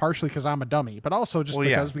 Partially because I'm a dummy, but also just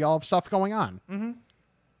because we all have stuff going on. Mm-hmm.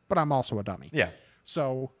 But I'm also a dummy. Yeah.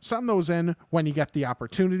 So send those in when you get the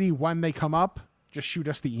opportunity. When they come up, just shoot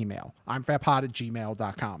us the email.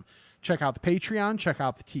 imfatpod@gmail.com. Check out the Patreon. Check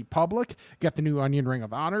out the TeePublic. Get the new Onion Ring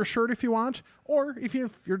of Honor shirt if you want, or if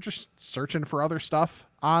you're just searching for other stuff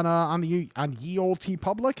on ye old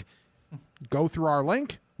TeePublic, go through our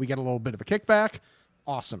link. We get a little bit of a kickback.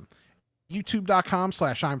 Awesome.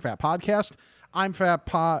 YouTube.com/I'mFatPodcast. I'm Fat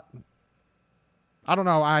Pot. I don't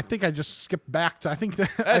know. I think I just skipped back to. I think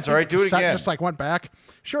that's all right. Do it again. Just like went back.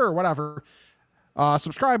 Sure, whatever.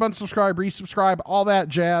 Subscribe, unsubscribe, resubscribe, all that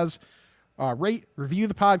jazz. Rate, review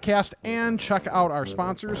the podcast, and check out our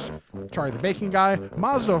sponsors, Charlie the Baking Guy,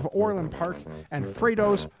 Mazda of Orland Park, and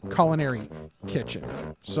Fredo's Culinary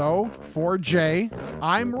Kitchen. So, for Jay,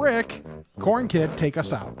 I'm Rick. Corn Kid, take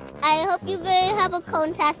us out. I hope you have a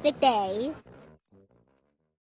fantastic day.